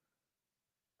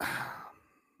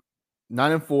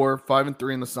 9-4,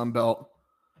 5-3 in the Sun Belt.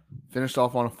 Finished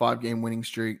off on a 5-game winning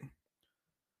streak.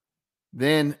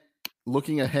 Then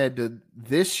looking ahead to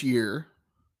this year,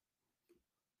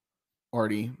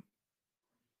 Artie,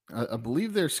 I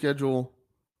believe their schedule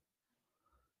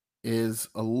is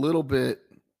a little bit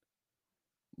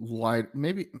light.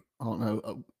 Maybe, I don't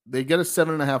know. They get a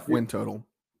 7.5 win total.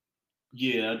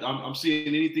 Yeah, I'm seeing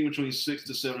anything between 6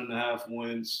 to 7.5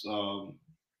 wins.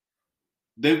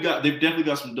 They've definitely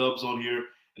got some dubs on here,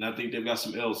 and I think they've got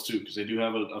some L's too, because they do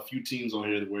have a few teams on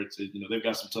here where it's, they've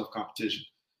got some tough competition.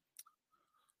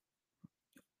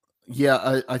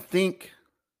 Yeah, I think.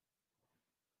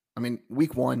 I mean,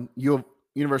 week 1, you have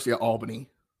University of Albany.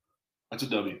 That's a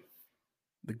W.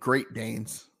 The Great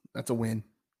Danes. That's a win.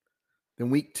 Then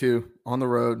week 2, on the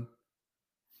road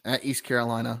at East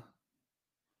Carolina.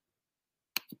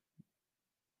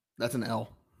 That's an L.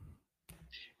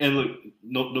 And look,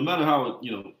 no matter how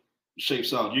it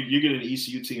shapes out, you're getting an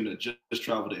ECU team that just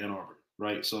traveled to Ann Arbor,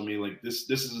 right? So I mean, like this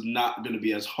is not going to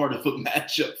be as hard of a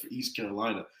matchup for East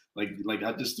Carolina. Like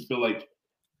I just feel like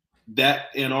that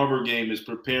Ann Arbor game is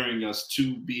preparing us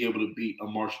to be able to beat a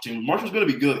Marshall team. Marshall's going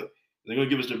to be good. They're going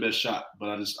to give us their best shot. But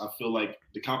I feel like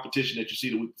the competition that you see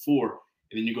the week before,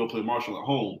 and then you go play Marshall at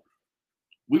home,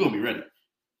 we're going to be ready.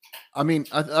 I mean,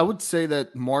 I would say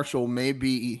that Marshall may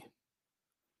be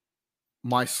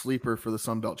my sleeper for the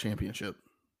Sun Belt Championship.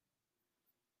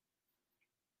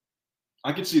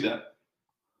 I can see that.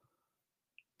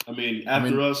 I mean,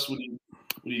 after us, what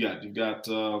do you got? You've got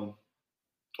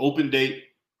Open Date,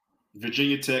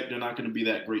 Virginia Tech. They're not going to be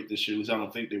that great this year. At least I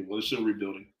don't think they will. They're still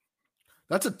rebuilding.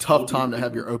 That's a tough time to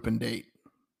have your Open Date.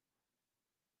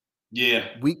 Yeah.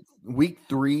 Week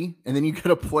 3, and then you got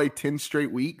to play 10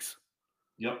 straight weeks.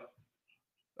 Yep.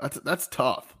 That's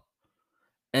tough.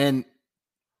 And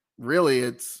really,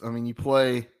 you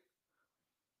play.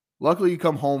 Luckily, you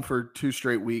come home for 2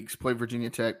 straight weeks, play Virginia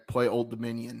Tech, play Old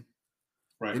Dominion.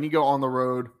 Right. Then you go on the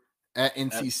road at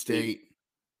NC State.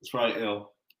 It's probably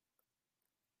L.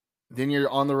 Then you're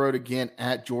on the road again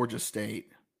at Georgia State.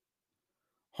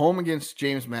 Home against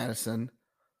James Madison.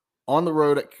 On the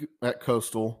road at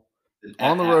Coastal.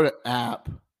 On the road at App.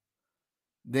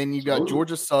 Then you got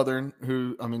Georgia Southern,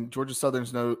 Georgia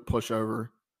Southern's no pushover.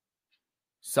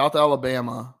 South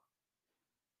Alabama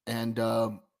and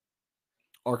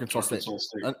Arkansas State.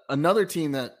 Another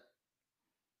team that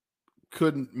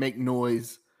couldn't make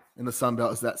noise in the Sun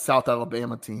Belt is that South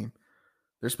Alabama team.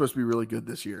 They're supposed to be really good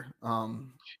this year.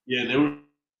 Yeah,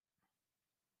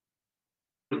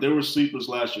 they were sleepers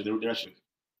last year. They were actually.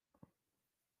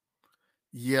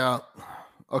 Yeah.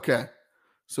 Okay.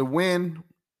 So win,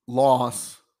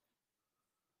 loss.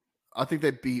 I think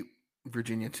they beat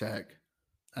Virginia Tech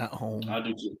at home. I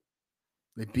do too.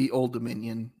 They beat Old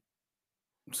Dominion.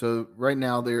 So right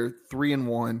now they're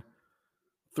 3-1,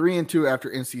 3-2 after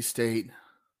NC State.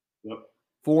 Yep.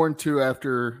 4-2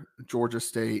 after Georgia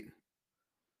State.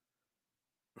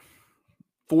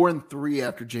 4-3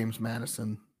 after James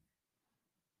Madison.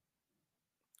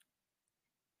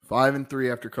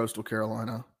 5-3 after Coastal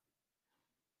Carolina.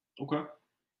 Okay.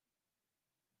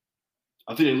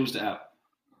 I think they lose to App.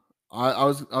 I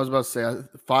was about to say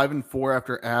 5-4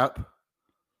 after App.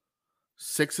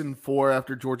 6-4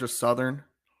 after Georgia Southern.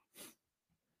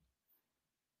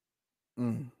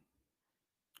 I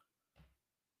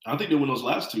think they win those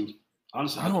last two.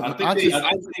 Honestly, I think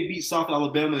they beat South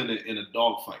Alabama in a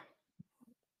dogfight.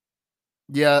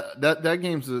 Yeah, that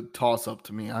game's a toss up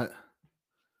to me. I'm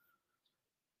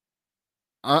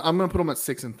gonna put them at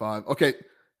 6-5. Okay,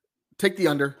 take the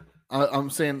under. I'm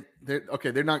saying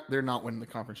they're not winning the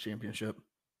conference championship.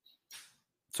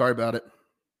 Sorry about it.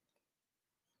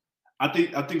 I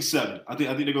think 7. I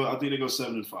think they go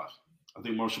 7-5. I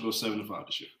think Marshall goes 7-5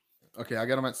 this year. Okay, I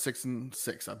got them at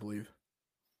 6-6, I believe.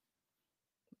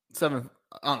 7.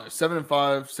 I don't know. 7-5,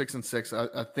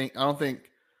 6-6. I don't think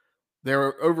they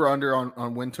were over under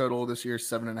on win total this year.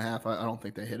 7.5. I don't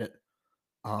think they hit it.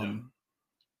 Yeah.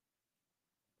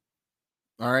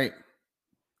 All right.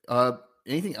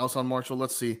 Anything else on Marshall?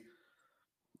 Let's see.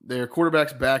 Their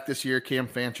quarterback's back this year. Cam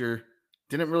Fancher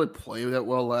didn't really play that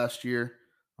well last year.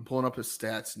 I'm pulling up his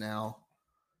stats now.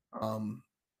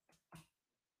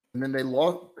 And then they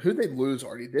lost. Who'd they lose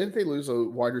already? Didn't they lose a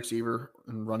wide receiver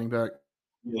and running back?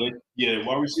 Yeah.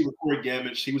 Wide receiver Corey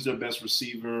Gammage, he was their best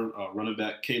receiver. Running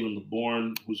back Kalen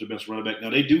LeBourne, who's their best running back. Now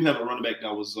they do have a running back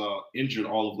that was injured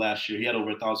all of last year. He had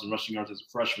over 1,000 rushing yards as a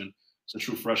freshman. It's a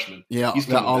true freshman. Yeah, he's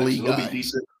that Ali back, so guy. He'll be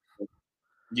decent.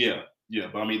 Yeah.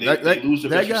 But I mean, they lose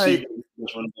their best receiver.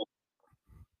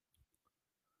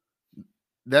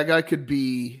 That guy could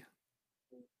be.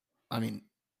 I mean,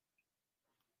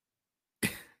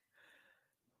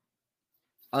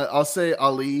 I'll say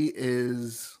Ali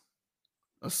is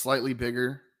a slightly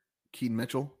bigger Keaton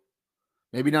Mitchell.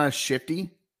 Maybe not as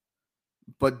shifty,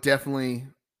 but definitely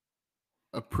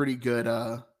a pretty good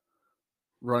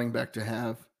running back to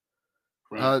have.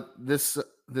 Right. This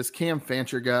Cam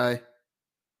Fancher guy,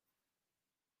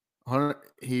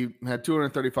 he had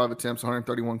 235 attempts,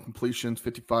 131 completions,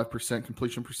 55%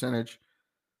 completion percentage.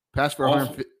 Passed for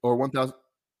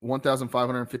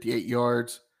 1,558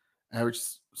 yards, averaged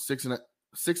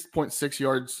 6.6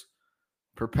 yards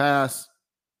per pass,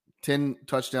 10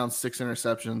 touchdowns, 6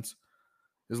 interceptions.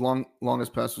 His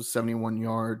longest pass was 71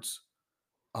 yards.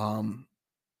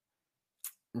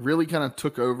 Really kind of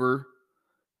took over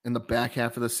in the back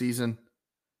half of the season.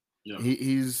 Yeah.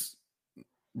 He's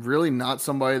really not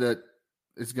somebody that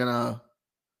is going to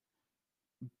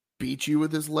beat you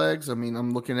with his legs. I mean,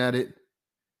 I'm looking at it.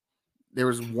 There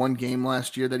was one game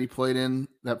last year that he played in,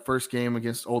 that first game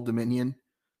against Old Dominion,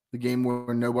 the game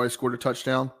where nobody scored a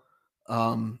touchdown.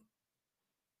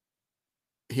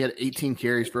 He had 18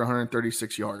 carries for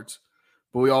 136 yards.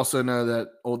 But we also know that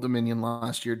Old Dominion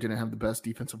last year didn't have the best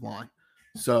defensive line.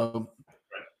 So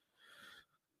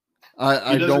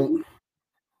I don't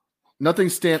 – nothing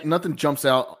jumps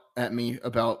out at me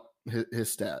about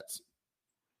his stats.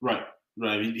 Right.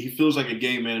 He feels like a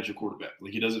game manager quarterback.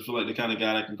 Like, he doesn't feel like the kind of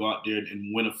guy that can go out there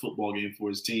and win a football game for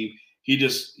his team.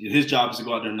 His job is to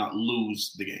go out there and not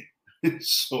lose the game.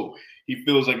 So he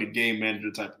feels like a game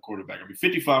manager type of quarterback. I mean,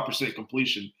 55%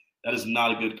 completion, that is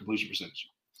not a good completion percentage.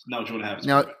 It's not what you want to have as a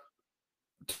quarterback.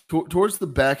 Towards the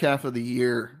back half of the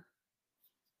year,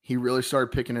 he really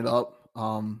started picking it up.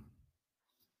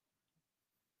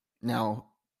 Now,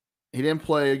 he didn't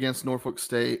play against Norfolk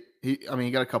State. He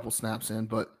got a couple snaps in,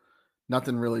 but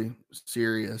nothing really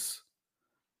serious.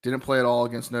 Didn't play at all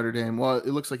against Notre Dame. Well, it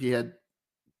looks like he had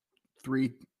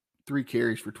three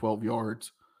carries for 12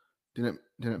 yards. Didn't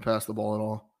pass the ball at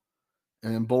all.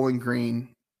 And then Bowling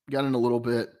Green got in a little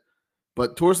bit.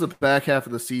 But towards the back half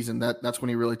of the season, that's when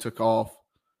he really took off.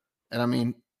 And I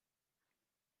mean,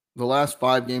 the last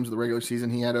 5 games of the regular season,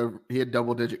 he had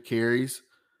double-digit carries.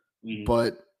 Mm-hmm.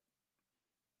 But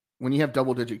when you have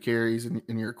double-digit carries and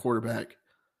you're a quarterback,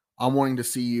 I'm wanting to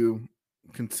see you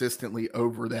consistently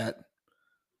over that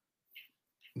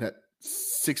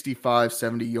 65,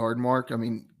 70 yard mark. I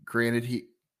mean, granted,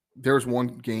 there was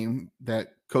one game,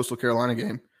 that Coastal Carolina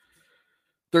game,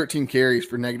 13 carries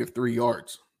for -3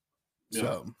 yards.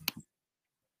 Yeah.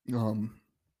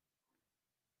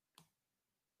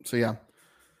 So yeah.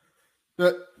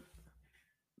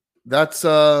 That's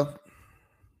I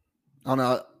don't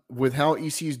know, with how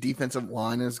ECU's defensive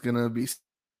line is gonna be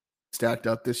stacked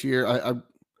up this year.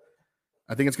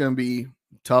 I think it's gonna be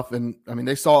tough. And I mean,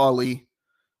 they saw Ali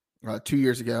 2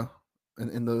 years ago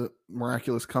in the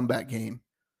miraculous comeback game.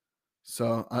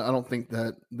 So I don't think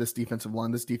that this defense is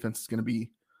going to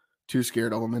be too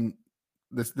scared of him. And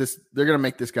they're going to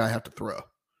make this guy have to throw.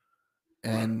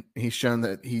 And he's shown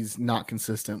that he's not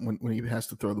consistent when he has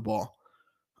to throw the ball.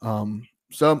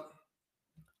 So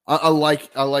I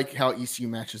like how ECU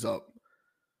matches up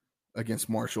against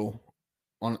Marshall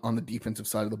on the defensive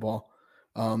side of the ball.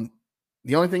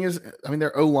 The only thing is, I mean,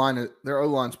 their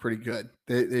O-line's pretty good.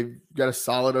 They've got a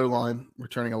solid O-line,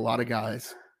 returning a lot of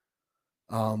guys.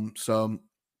 So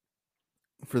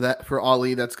for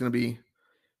Ali, that's going to be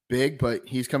big, but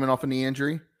he's coming off a knee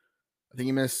injury. I think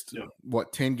he missed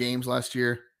 10 games last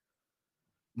year.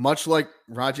 Much like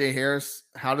Rajay Harris,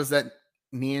 how does that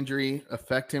knee injury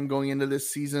affect him going into this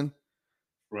season?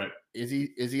 Right. Is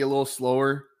he a little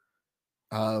slower?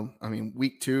 I mean,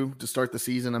 week 2 to start the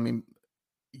season. I mean,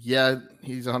 yeah,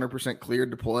 he's 100%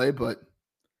 cleared to play, but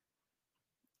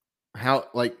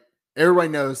everybody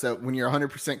knows that when you're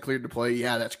 100% cleared to play,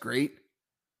 yeah, that's great.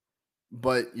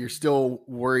 But you're still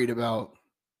worried about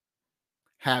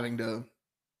having to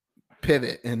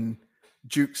pivot and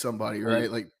juke somebody,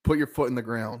 right? Like, put your foot in the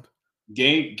ground.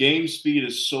 Game speed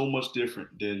is so much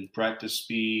different than practice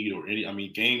speed or any. I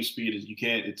mean, game speed is you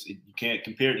can't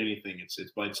compare it to anything. It's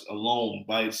alone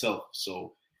by itself.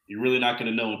 So you're really not going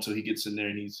to know until he gets in there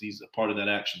and he's a part of that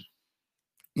action.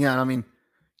 Yeah, I mean,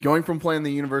 going from playing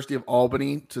the University of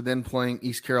Albany to then playing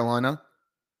East Carolina,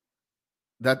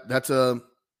 that's a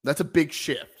big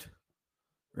shift,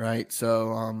 right?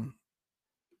 So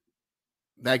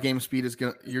that game speed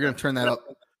you're gonna turn that up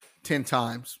 10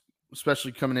 times,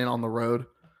 especially coming in on the road.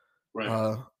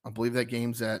 Right. I believe that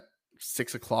game's at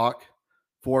 6 o'clock,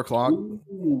 4 o'clock.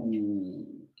 Ooh.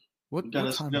 What time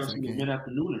is that game?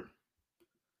 Mid-afternoon.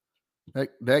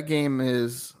 That game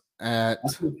is at.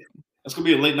 That's gonna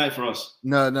be a late night for us.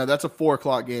 No, that's a 4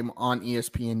 o'clock game on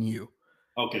ESPNU.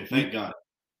 Okay, thank God.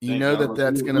 You know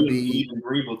that's going to be in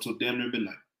Greenville till damn near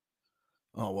midnight.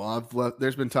 Oh well, I've left.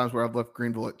 There's been times where I've left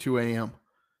Greenville at 2 a.m.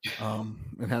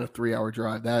 And had a 3-hour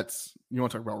drive. That's, you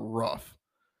want to talk about rough.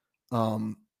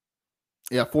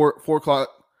 Yeah, 4 o'clock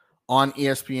on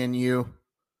ESPNU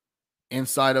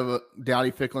inside of a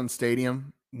Dowdy-Ficklen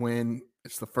Stadium when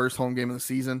it's the first home game of the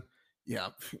season. Yeah,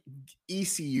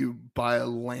 ECU by a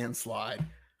landslide.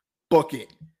 Book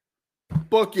it.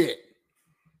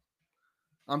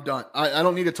 I'm done. I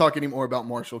don't need to talk anymore about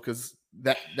Marshall because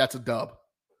that's a dub.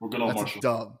 We're good on That's Marshall. A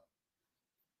dub.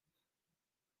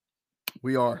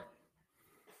 We are.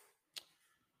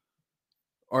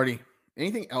 Artie,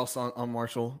 anything else on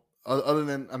Marshall other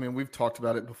than, I mean, we've talked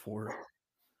about it before.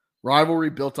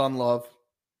 Rivalry built on love.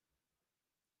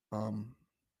 We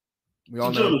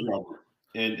all know.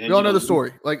 We all know the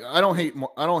story. Like, I don't hate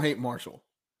Marshall.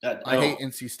 I hate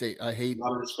NC State. I hate a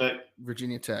lot of respect.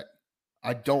 Virginia Tech.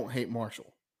 I don't hate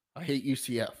Marshall. I hate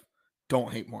UCF.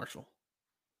 Don't hate Marshall.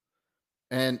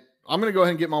 And I'm going to go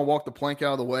ahead and get my walk the plank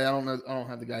out of the way. I don't know. I don't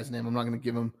have the guy's name. I'm not going to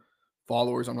give him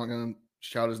followers. I'm not going to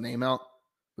shout his name out.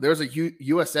 But there was a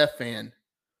USF fan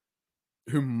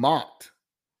who mocked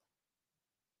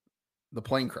the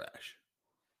plane crash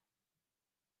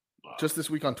just this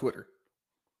week on Twitter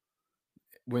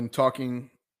when talking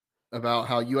about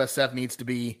how USF needs to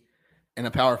be in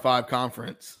a Power 5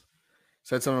 conference.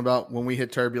 Said something about when we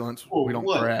hit turbulence, we don't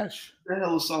crash. What the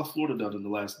hell has South Florida done in the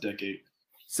last decade?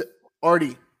 So,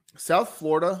 Artie, South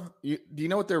Florida, do you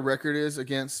know what their record is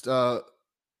against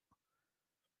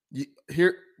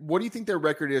here? What do you think their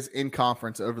record is in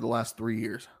conference over the last 3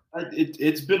 years?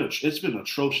 It's been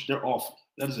atrocious. They're awful.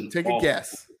 That is Take a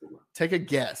guess. Take a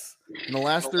guess. In the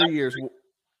last 3 years,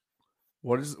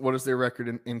 what is their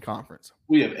record in conference?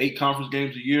 We have 8 conference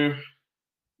games a year.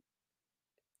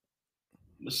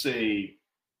 Let's say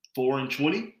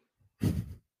 4-20.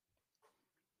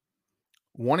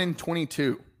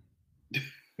 1-22.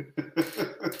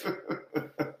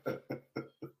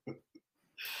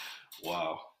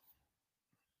 Wow.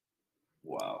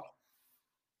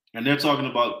 And they're talking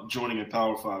about joining a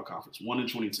Power 5 conference.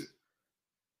 1-22.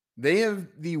 They have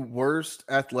the worst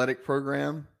athletic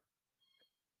program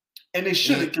And they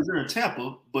shouldn't because they're in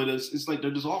Tampa, but it's like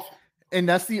they're just awful. And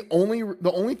that's the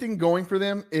only thing going for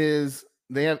them is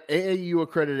they have AAU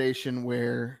accreditation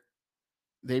where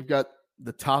they've got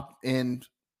the top end.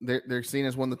 They're seen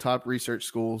as one of the top research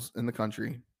schools in the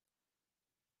country.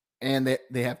 And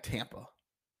they have Tampa.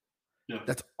 Yeah.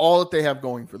 That's all that they have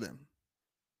going for them.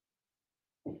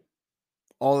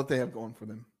 All that they have going for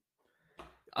them.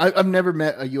 I've never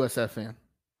met a USF fan.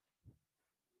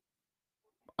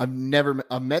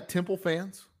 I've met Temple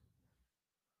fans.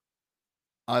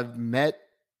 I've met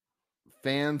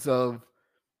fans of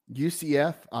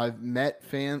UCF.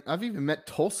 I've even met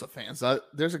Tulsa fans.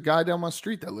 There's a guy down my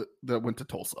street that went to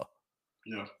Tulsa.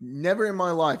 Yeah. Never in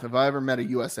my life have I ever met a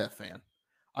USF fan.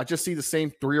 I just see the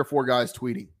same 3 or 4 guys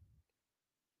tweeting.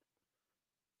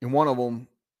 And one of them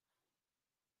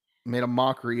made a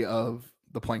mockery of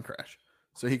the plane crash.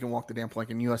 So he can walk the damn plank.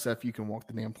 In USF, you can walk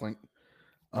the damn plank.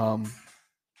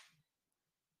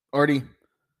 Artie,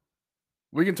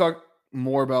 we can talk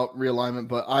more about realignment,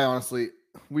 but I honestly,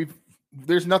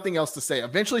 there's nothing else to say.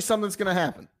 Eventually something's going to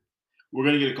happen. We're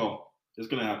going to get a call. It's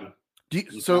going to happen. Do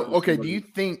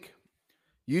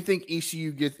you think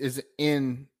ECU is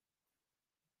in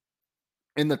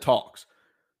the talks?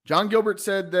 John Gilbert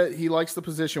said that he likes the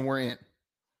position we're in,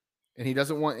 and he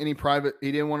doesn't want he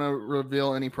didn't want to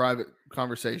reveal any private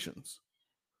conversations.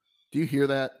 Do you hear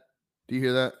that?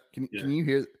 Can you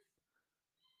hear?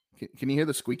 Can you hear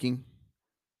the squeaking?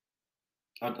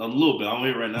 A little bit. I'm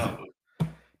here right now. But...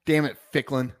 Damn it,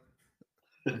 Ficklin.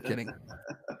 I'm kidding.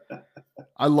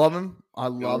 I love him. I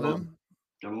love him.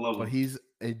 Gotta love him. But he's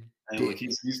a dick.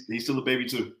 He's still a baby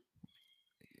too.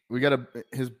 We got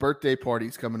his birthday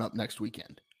party's coming up next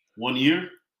weekend. 1 year?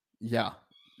 Yeah.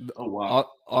 Oh wow.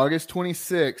 August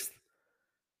 26th.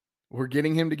 We're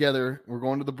getting him together. We're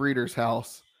going to the breeder's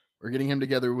house. We're getting him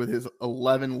together with his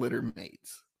 11 litter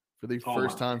mates for the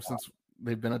first time since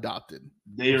they've been adopted.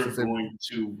 They are going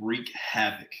to wreak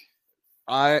havoc.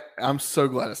 I'm so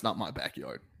glad it's not my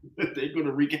backyard. They're going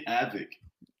to wreak havoc.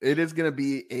 It is going to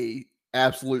be a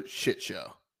absolute shit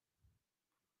show.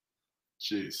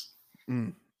 Jeez.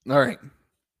 All right.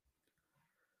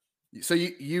 So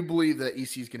you believe that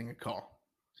EC is getting a call?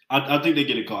 I think they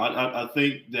get a call. I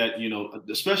think that,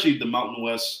 especially the Mountain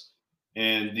West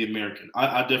and the American,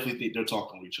 I definitely think they're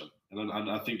talking to each other.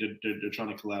 And I think they're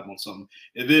trying to collab on something.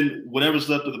 And then whatever's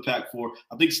left of the Pac-4,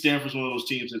 I think Stanford's one of those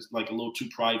teams that's like a little too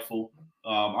prideful.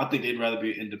 I think they'd rather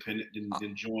be independent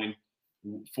than join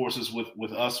forces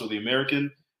with us or the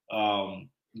American.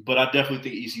 But I definitely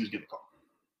think ECU's getting a call.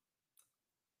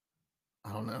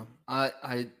 I don't know.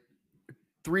 I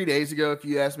 3 days ago, if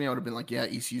you asked me, I would have been like, yeah,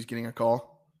 ECU's getting a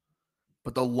call.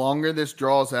 But the longer this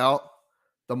draws out,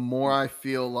 the more I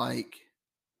feel like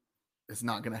it's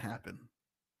not going to happen.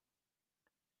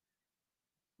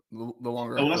 The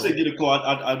longer. And when I say get a call,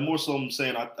 I more so I'm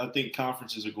saying I think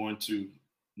conferences are going to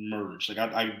merge. Like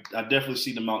I definitely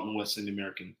see the Mountain West and the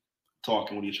American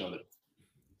talking with each other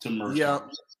to merge. Yeah.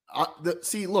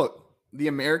 Look, the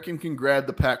American can grab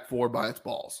the Pac-4 by its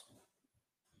balls.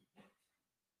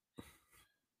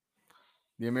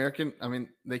 The American,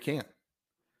 they can't.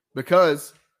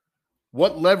 Because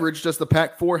what leverage does the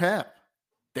Pac-4 have?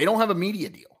 They don't have a media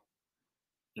deal.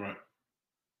 Right.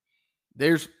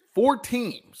 There's 4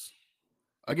 teams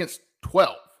against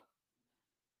 12.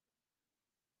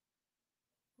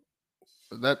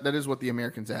 That is what the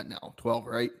American's at now. 12,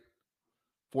 right?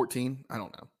 14? I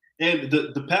don't know. And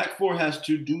the Pac-4 has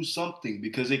to do something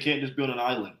because they can't just build an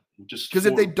island. Because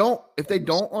if they don't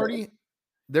already,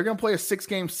 they're going to play a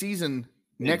 6-game season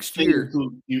next year.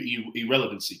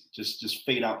 Irrelevancy. Just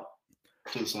fade out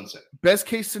to the sunset. Best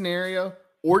case scenario,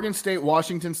 Oregon State,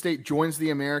 Washington State joins the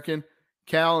American.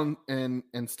 Cal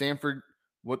and Stanford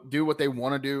do what they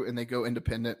want to do, and they go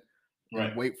independent. Right.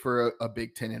 And wait for a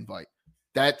Big Ten invite.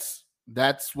 That's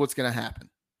what's going to happen.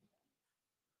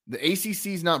 The ACC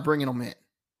is not bringing them in.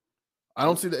 I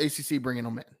don't see the ACC bringing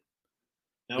them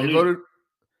in. They voted.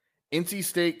 NC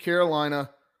State, Carolina,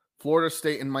 Florida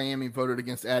State, and Miami voted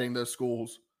against adding those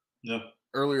schools.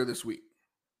 Earlier this week.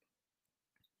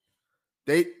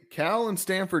 Cal and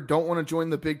Stanford don't want to join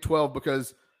the Big 12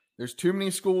 because there's too many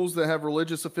schools that have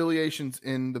religious affiliations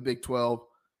in the Big 12,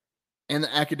 and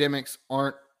the academics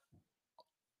aren't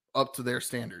up to their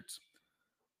standards.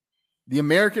 The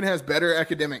American has better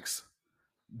academics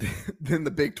than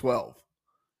the Big 12.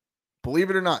 Believe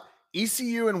it or not,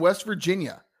 ECU and West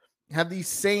Virginia have the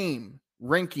same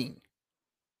ranking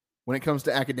when it comes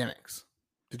to academics.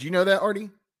 Did you know that,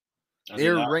 Artie? They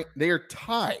are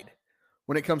tied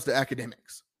when it comes to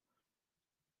academics.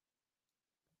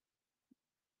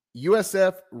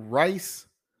 USF, Rice,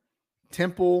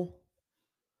 Temple,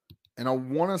 and I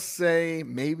want to say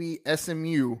maybe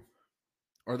SMU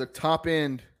are the top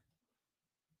end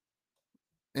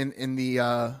in the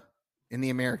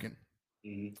American.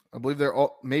 Mm-hmm. I believe they're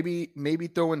all maybe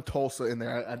throwing Tulsa in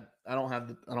there. I don't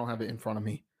have it in front of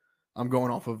me. I'm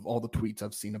going off of all the tweets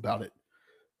I've seen about it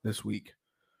this week.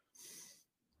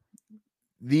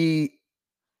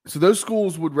 So those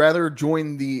schools would rather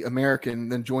join the American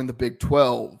than join the Big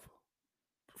 12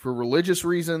 for religious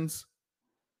reasons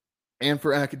and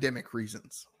for academic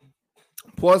reasons.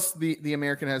 Plus, the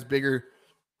American has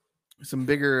some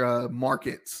bigger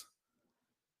markets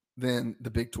than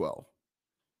the Big 12.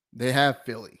 They have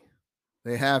Philly.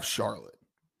 They have Charlotte.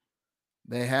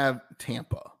 They have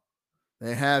Tampa.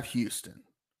 They have Houston.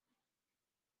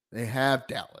 They have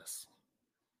Dallas.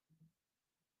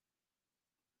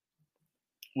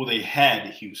 Well, they had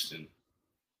Houston.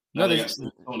 Now No, they got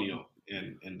San Antonio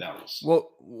and Dallas. Well,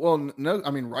 no.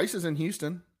 I mean, Rice is in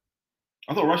Houston.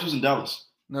 I thought Rice was in Dallas.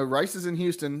 No, Rice is in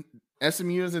Houston.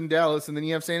 SMU is in Dallas, and then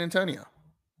you have San Antonio.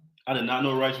 I did not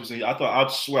know Rice was in. I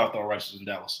swear I thought Rice was in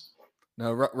Dallas.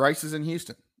 No, Rice is in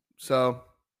Houston. So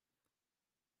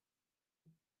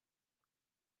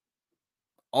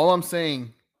all I'm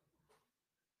saying,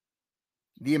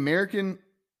 the American,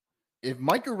 if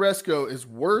Mike Oresco is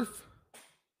worth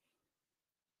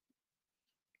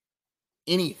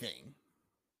anything,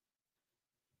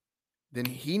 then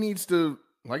he needs to,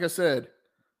 like I said,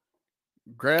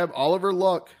 grab Oliver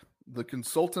Luck, the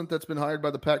consultant that's been hired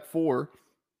by the Pac-4,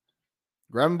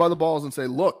 grab him by the balls and say,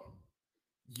 look,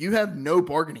 you have no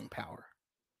bargaining power.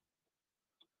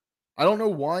 I don't know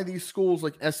why these schools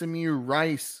like SMU,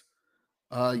 Rice,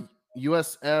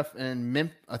 USF,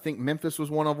 and I think Memphis was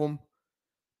one of them,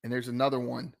 and there's another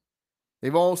one.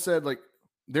 They've all said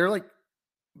they're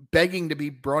begging to be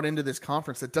brought into this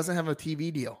conference that doesn't have a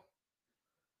TV deal,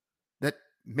 that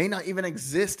may not even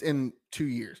exist in 2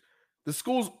 years. The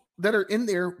schools that are in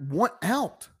there want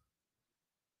out.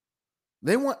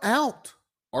 They want out,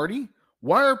 Artie.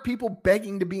 Why are people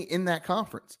begging to be in that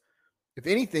conference? If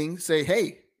anything, say,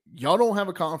 hey, y'all don't have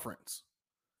a conference.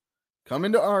 Come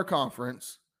into our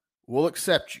conference. We'll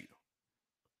accept you.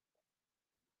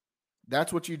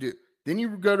 That's what you do. Then you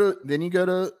go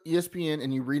to ESPN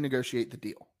and you renegotiate the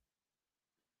deal.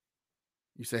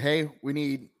 You say, hey, we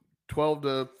need $12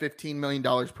 to $15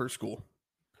 million per school.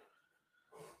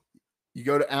 You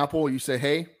go to Apple, you say,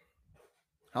 hey,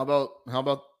 how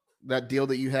about that deal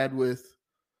that you had with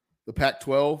the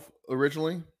Pac-12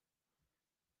 originally?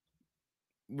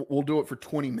 We'll do it for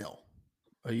 $20 million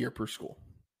a year per school.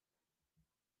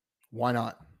 Why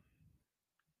not?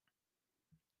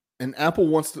 And Apple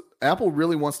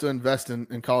really wants to invest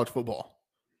in college football.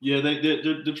 Yeah, they're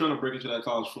trying to break into that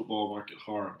college football market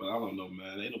hard, but I don't know,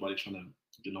 man. Ain't nobody trying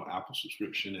to get no Apple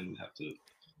subscription and have to.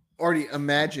 Already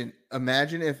imagine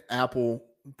if Apple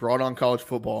brought on college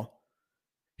football.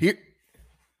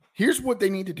 Here's what they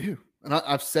need to do, and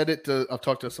I've said it I've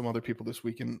talked to some other people this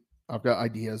week, and I've got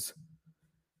ideas.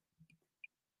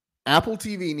 Apple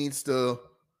TV needs to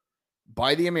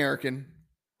buy the American,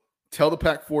 tell the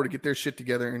Pac-4 to get their shit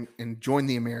together and join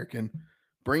the American.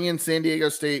 Bring in San Diego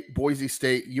State, Boise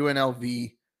State,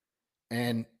 UNLV,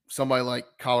 and somebody like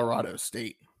Colorado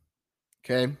State.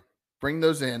 Okay? Bring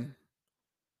those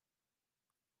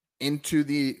into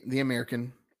the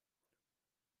American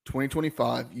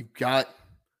 2025. You've got,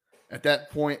 at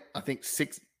that point, I think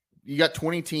you got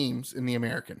 20 teams in the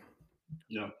American.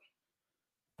 Yeah.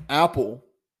 Apple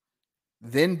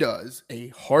then does a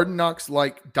Hard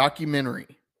Knocks-like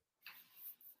documentary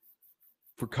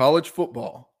for college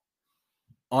football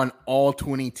on all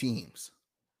 20 teams.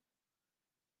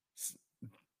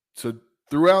 So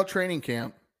throughout training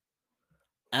camp,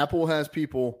 Apple has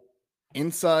people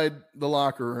inside the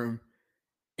locker room,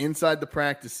 inside the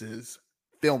practices,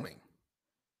 filming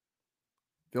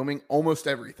almost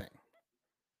everything.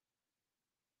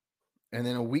 And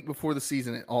then a week before the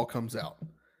season, it all comes out.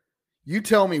 You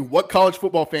tell me what college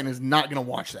football fan is not going to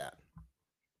watch that?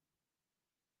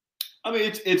 I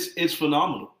mean, it's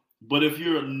phenomenal. But if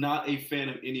you're not a fan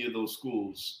of any of those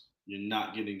schools, you're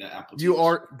not getting that Apple TV. You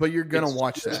are, but you're going to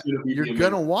watch that. You're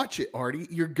going to watch it, Artie.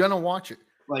 You're going to watch it.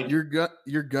 Like you're going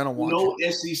to watch it. No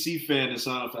it. SEC fan is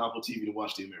signing up for Apple TV to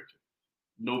watch the American.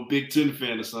 No Big Ten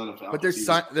fan is signing up for Apple TV.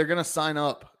 But they're going to sign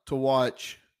up to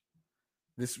watch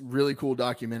this really cool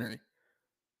documentary.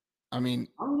 I mean,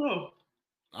 I don't know.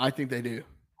 I think they do.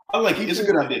 I like it. It's a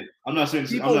good idea. I'm not saying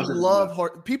people love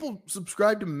hard. People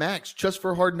subscribe to Max just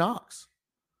for Hard Knocks,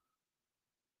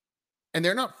 and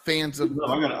they're not fans of. No,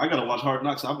 I gotta watch Hard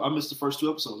Knocks. I missed the first 2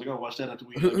 episodes. I gotta watch that after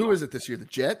we. Who is it this year? The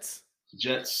Jets.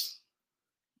 Jets.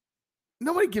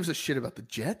 Nobody gives a shit about the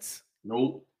Jets.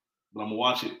 Nope. But I'm gonna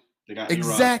watch it. They got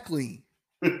exactly.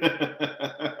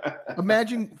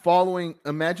 Imagine following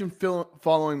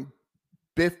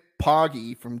Biff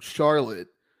Poggi from Charlotte,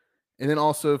 and then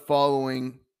also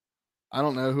following, I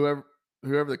don't know,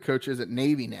 whoever the coach is at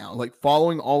Navy now, like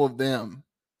following all of them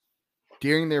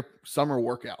during their summer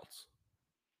workouts.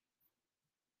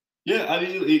 Yeah, I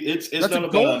mean, it's That's not a a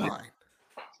gold bad idea. mine.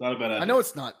 It's not a bad idea. I know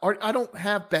it's not. I don't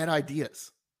have bad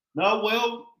ideas. No,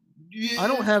 well, yeah. I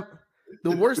don't have.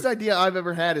 The worst idea I've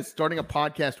ever had is starting a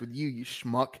podcast with you, you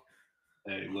schmuck.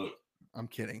 Hey, look. I'm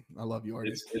kidding. I love you,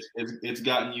 Artie. It's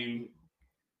gotten you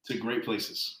to great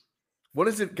places. What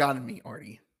has it gotten me,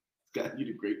 Artie? It's gotten you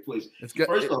to great places.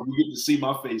 First off, you get to see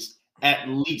my face at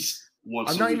least once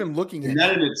a week. I'm not even looking at you.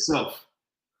 That in itself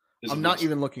is I'm not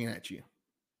even looking at you.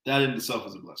 That in itself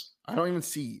is a blessing. I don't even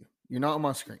see you. You're not on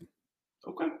my screen.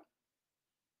 Okay.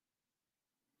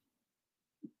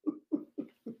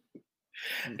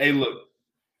 Hey, look.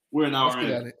 We're an hour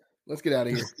in. Let's get out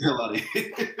of here.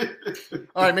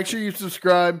 All right, make sure you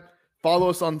subscribe. Follow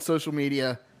us on social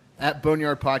media at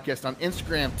Boneyard Podcast on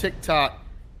Instagram, TikTok,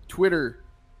 Twitter,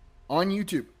 on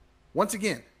YouTube. Once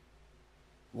again,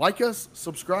 like us,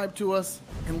 subscribe to us,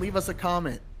 and leave us a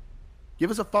comment.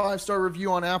 Give us a 5-star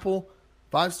review on Apple,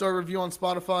 5-star review on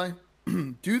Spotify.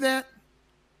 Do that,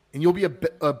 and you'll be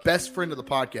a best friend of the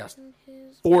podcast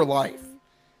for life.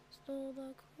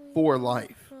 For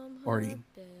life, Artie.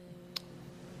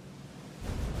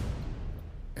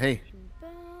 Hey,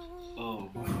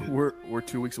 we're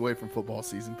 2 weeks away from football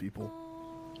season, people.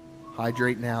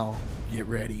 Hydrate now. Get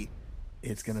ready.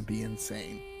 It's gonna be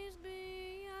insane.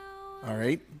 All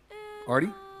right,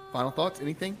 Artie. Final thoughts?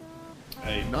 Anything?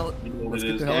 Hey, no. You know what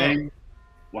it is, gang.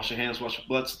 Wash your hands, wash your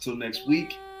butts. Until next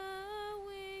week.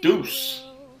 Deuce.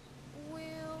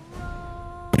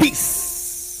 Peace.